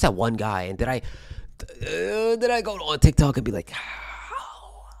 It's just that one guy. And did I go on TikTok and be like,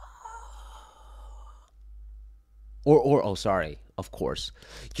 or oh sorry, of course,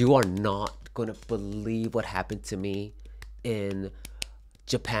 you are not gonna believe what happened to me in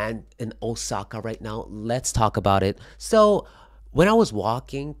Japan, in Osaka right now. Let's talk about it. So when I was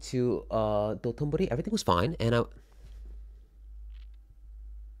walking to Dotonbori, everything was fine, and I.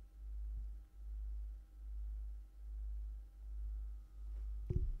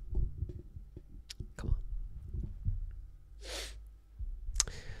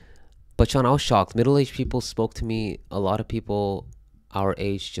 But Sean, I was shocked. Middle-aged people spoke to me. A lot of people our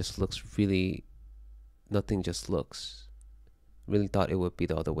age just looks really, nothing just looks. Really thought it would be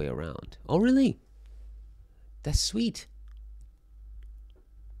the other way around. Oh, really? That's sweet.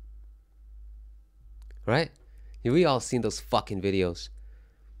 Right? We all seen those fucking videos.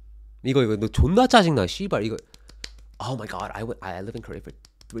 이거 너 존나 짜증나, 씨발. 이거. Oh my god, I live in Korea for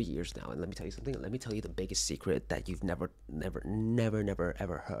 3 years now, and let me tell you something. Let me tell you the biggest secret that you've never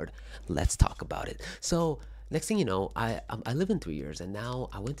ever heard. Let's talk about it. So next thing you know, I live in 3 years, and now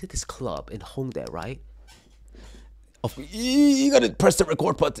I went to this club in Hongdae, right? You gotta press the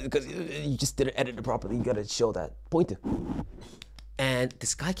record button because you just didn't edit it properly. You gotta show that. Point to. And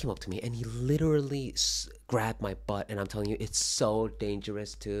this guy came up to me and he literally grabbed my butt, and I'm telling you, it's so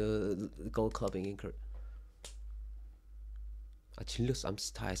dangerous to go clubbing in Korea. I'm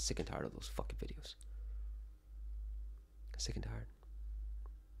sick and tired of those fucking videos. Sick and tired.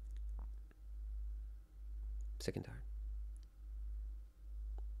 Sick and tired.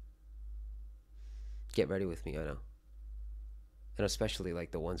 Get ready with me, I know. And especially like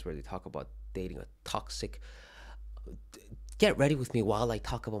the ones where they talk about dating a toxic. Get ready with me while I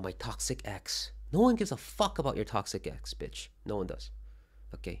talk about my toxic ex. No one gives a fuck about your toxic ex, bitch. No one does.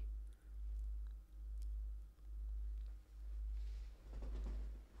 Okay.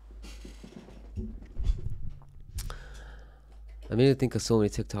 I mean, I think of so many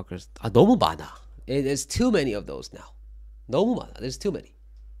TikTokers. 너무 많아. There's too many of those now. 너무 많아. There's too many.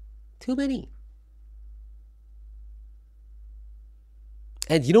 Too many.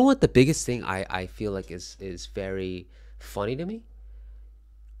 And you know what? The biggest thing I feel like is very funny to me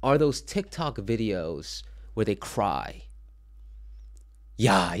are those TikTok videos where they cry.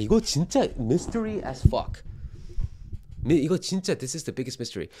 야, 이거 진짜 mystery as fuck. 이거 진짜, this is the biggest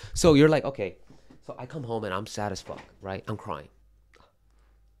mystery. So you're like, okay, so I come home and I'm sad as fuck, right? I'm crying.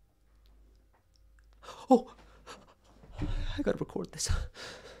 Oh, I gotta record this.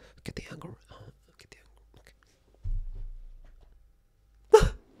 Get the angle. Get the angle. Okay.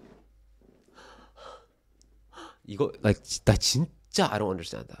 이거 like 나 진짜 I don't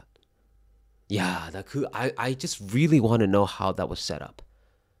understand that. Yeah, I just really want to know how that was set up.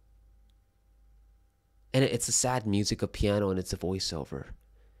 And it's a sad music of piano and it's a voiceover.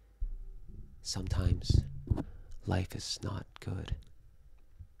 Sometimes life is not good.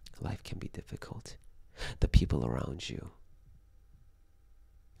 Life can be difficult. The people around you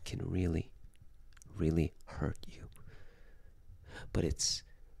can really, really hurt you. But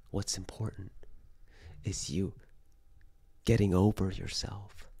what's important is you getting over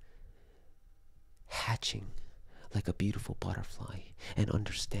yourself, hatching like a beautiful butterfly, and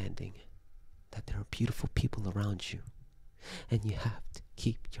understanding that there are beautiful people around you, and you have to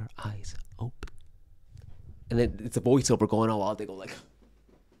keep your eyes open. And then it's a voiceover going on while they go like,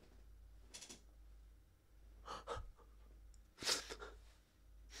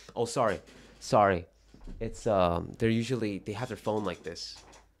 oh, sorry. It's they have their phone like this,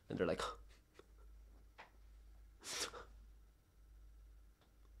 and they're like,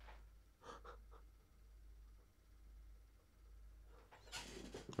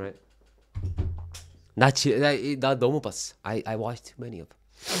 right? 나 너무 봤어. I watched too many of them.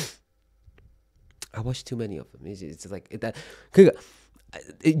 I watched too many of them. It's like that.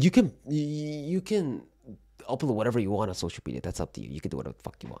 You can upload whatever you want on social media. That's up to you. You can do whatever the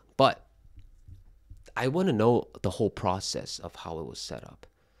fuck you want. But I want to know the whole process of how it was set up.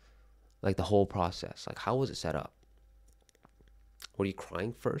 Like the whole process. Like how was it set up? Were you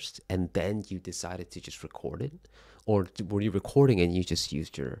crying first and then you decided to just record it? Or were you recording and you just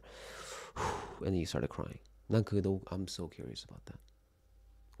used your and then you started crying? I'm so curious about that.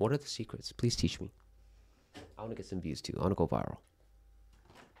 What are the secrets? Please teach me. I want to get some views too. I want to go viral.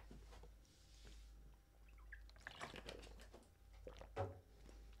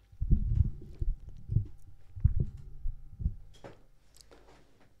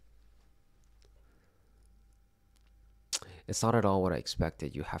 It's not at all what I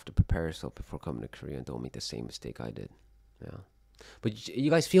expected. You have to prepare yourself before coming to Korea and don't make the same mistake I did. Yeah. But you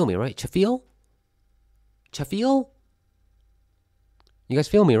guys feel me, right? Chafeel? Chafeel? You guys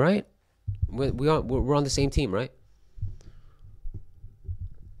feel me, right? We're on the same team, right?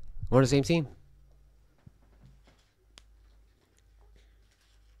 We're on the same team.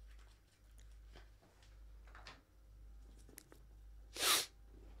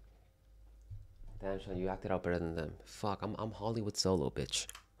 Damn, Sean, you acted out better than them. Fuck, I'm Hollywood Solo, bitch.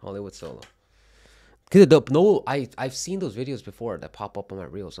 Hollywood Solo. Cause no, I've seen those videos before that pop up on my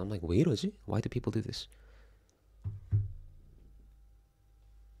reels. I'm like, wait, is it? Why do people do this?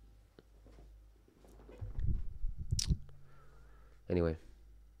 Anyway,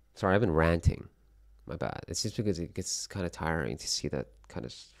 sorry, I've been ranting. My bad. It's just because it gets kind of tiring to see that kind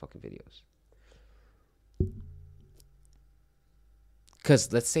of fucking videos.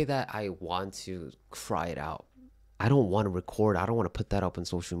 Because let's say that I want to cry it out. I don't want to record. I don't want to put that up on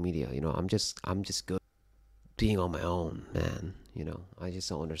social media. You know, I'm just good being on my own, man. You know, I just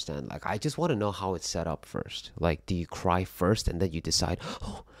don't understand. Like, I just want to know how it's set up first. Like, do you cry first and then you decide,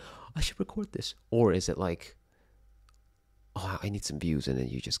 oh, I should record this? Or is it like, oh, I need some views, and then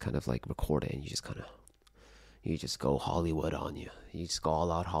you just kind of like record it and you just go Hollywood on you. You just go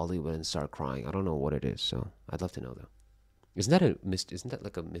all out Hollywood and start crying. I don't know what it is, so I'd love to know though. Isn't that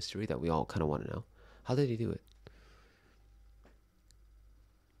like a mystery that we all kind of want to know? How did he do it?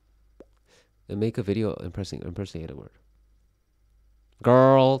 And make a video impersonating a word.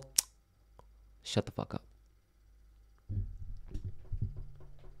 Girl, shut the fuck up.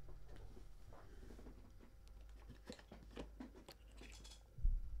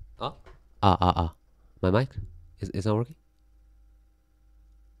 My mic is not working.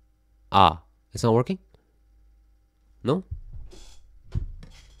 It's not working. No.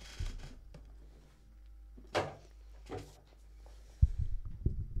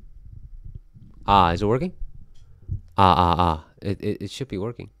 Is it working? It should be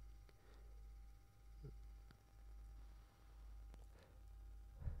working.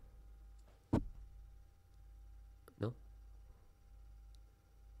 No.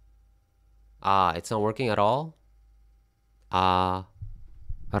 It's not working at all. I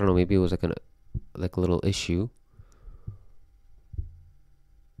don't know. Maybe it was like a little issue.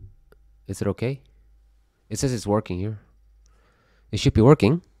 Is it okay? It says it's working here. It should be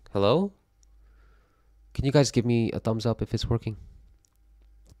working. Hello? Can you guys give me a thumbs up if it's working?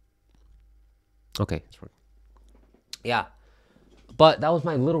 Okay, it's working. Yeah. But that was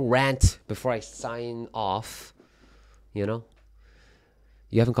my little rant before I sign off. You know?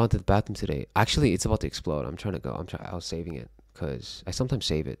 You haven't gone to the bathroom today. Actually, it's about to explode. I'm trying to go. I was saving it because I sometimes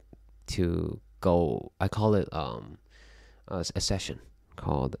save it to go. I call it a session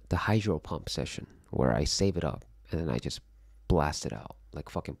called the hydro pump session, where I save it up and then I just blast it out like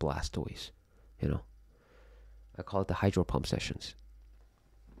fucking Blastoise, you know. I call it the hydro pump sessions.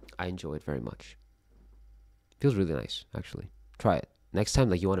 I enjoy it very much. Feels really nice, actually. Try it next time.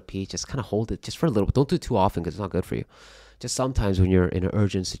 Like, you want to pee, just kind of hold it just for a little bit. Don't do it too often because it's not good for you. Just sometimes when you're in an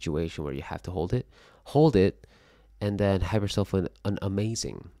urgent situation where you have to hold it, and then have yourself an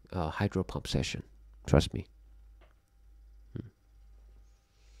amazing hydro pump session. Trust me.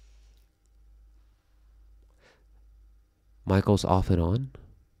 Michael's off and on.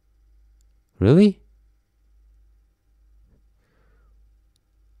 Really?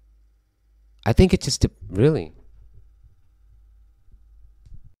 I think it just really.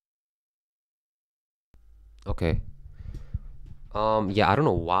 Okay. Yeah, I don't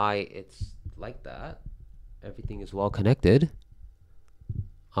know why it's like that. Everything is well connected.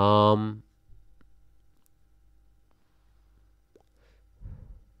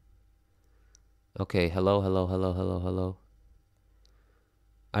 Okay, hello.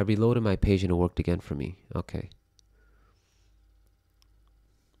 I reloaded my page and it worked again for me. Okay.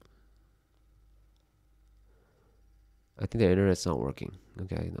 I think the internet's not working.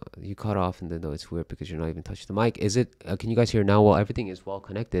 Okay, no, you cut off and then no, it's weird because you're not even touching the mic. Is it? Can you guys hear now? Well, everything is well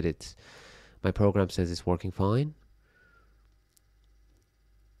connected. It's my program says it's working fine.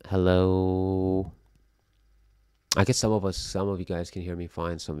 Hello. I guess some of you guys can hear me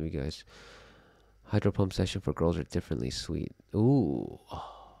fine. Some of you guys. Hydro pump session for girls are differently sweet. Ooh.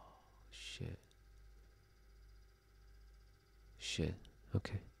 Oh, shit.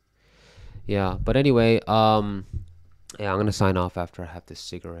 Okay. Yeah, but anyway, yeah, I'm gonna sign off after I have this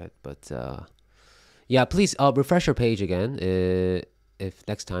cigarette. But yeah, please refresh your page again. If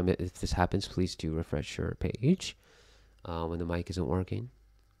next time if this happens, please do refresh your page when the mic isn't working.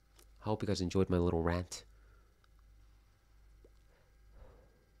 I hope you guys enjoyed my little rant.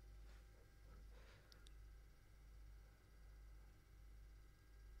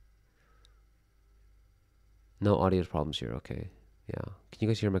 No audio problems here. Okay. Yeah. Can you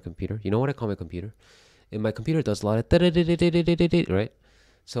guys hear my computer? You know what I call my computer? And my computer does a lot of right?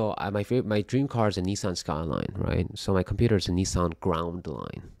 So my dream car is a Nissan Skyline, right? So my computer is a Nissan Ground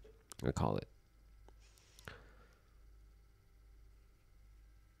Line, I call it.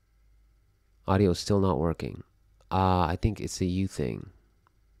 Audio is still not working. I think it's a you thing.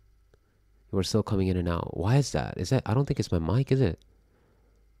 We're still coming in and out. Why is that? Is that? I don't think it's my mic, is it?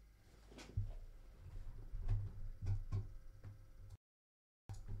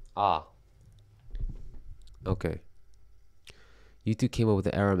 Ah. Okay. YouTube came up with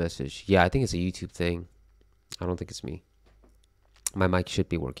the error message. Yeah, I think it's a YouTube thing. I don't think it's me. My mic should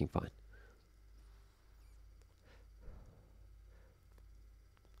be working fine.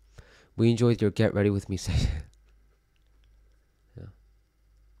 We enjoyed your Get Ready With Me session. Yeah.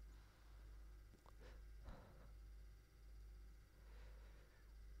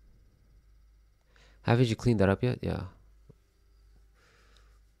 Haven't you cleaned that up yet? Yeah.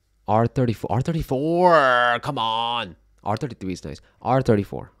 R34. R34. Come on. R33 is nice.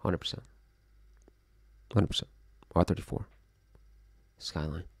 R34. 100%. 100%. R34.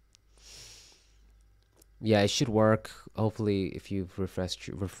 Skyline. Yeah, it should work. Hopefully, if you've refreshed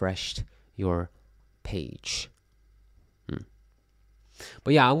your page.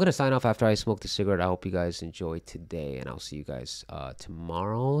 But yeah, I'm gonna sign off after I smoke the cigarette. I hope you guys enjoyed today, and I'll see you guys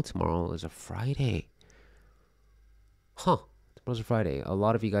tomorrow. Tomorrow is a Friday. Huh. Tomorrow's a Friday. A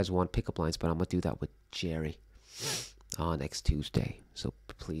lot of you guys want pickup lines, but I'm gonna do that with Jerry next Tuesday. So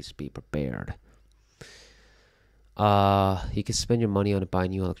please be prepared. You can spend your money on to buy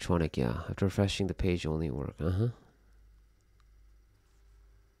new electronic. Yeah, after refreshing the page, only work.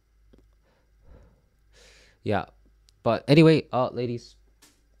 Yeah, but anyway, ladies,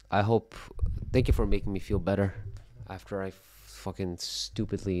 I hope. Thank you for making me feel better after I fucking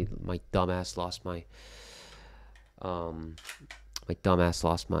stupidly my dumbass lost my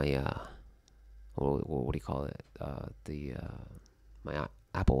what do you call it? My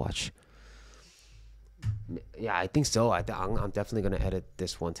Apple Watch. Yeah, I think so. I'm definitely gonna edit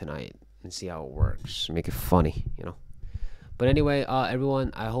this one tonight and see how it works. Make it funny, you know. But anyway,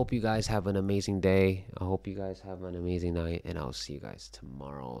 everyone, I hope you guys have an amazing day. I hope you guys have an amazing night, and I'll see you guys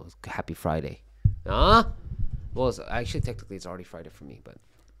tomorrow. Happy Friday. Well, actually, technically, it's already Friday for me. But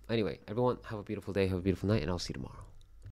anyway, everyone, have a beautiful day, have a beautiful night, and I'll see you tomorrow.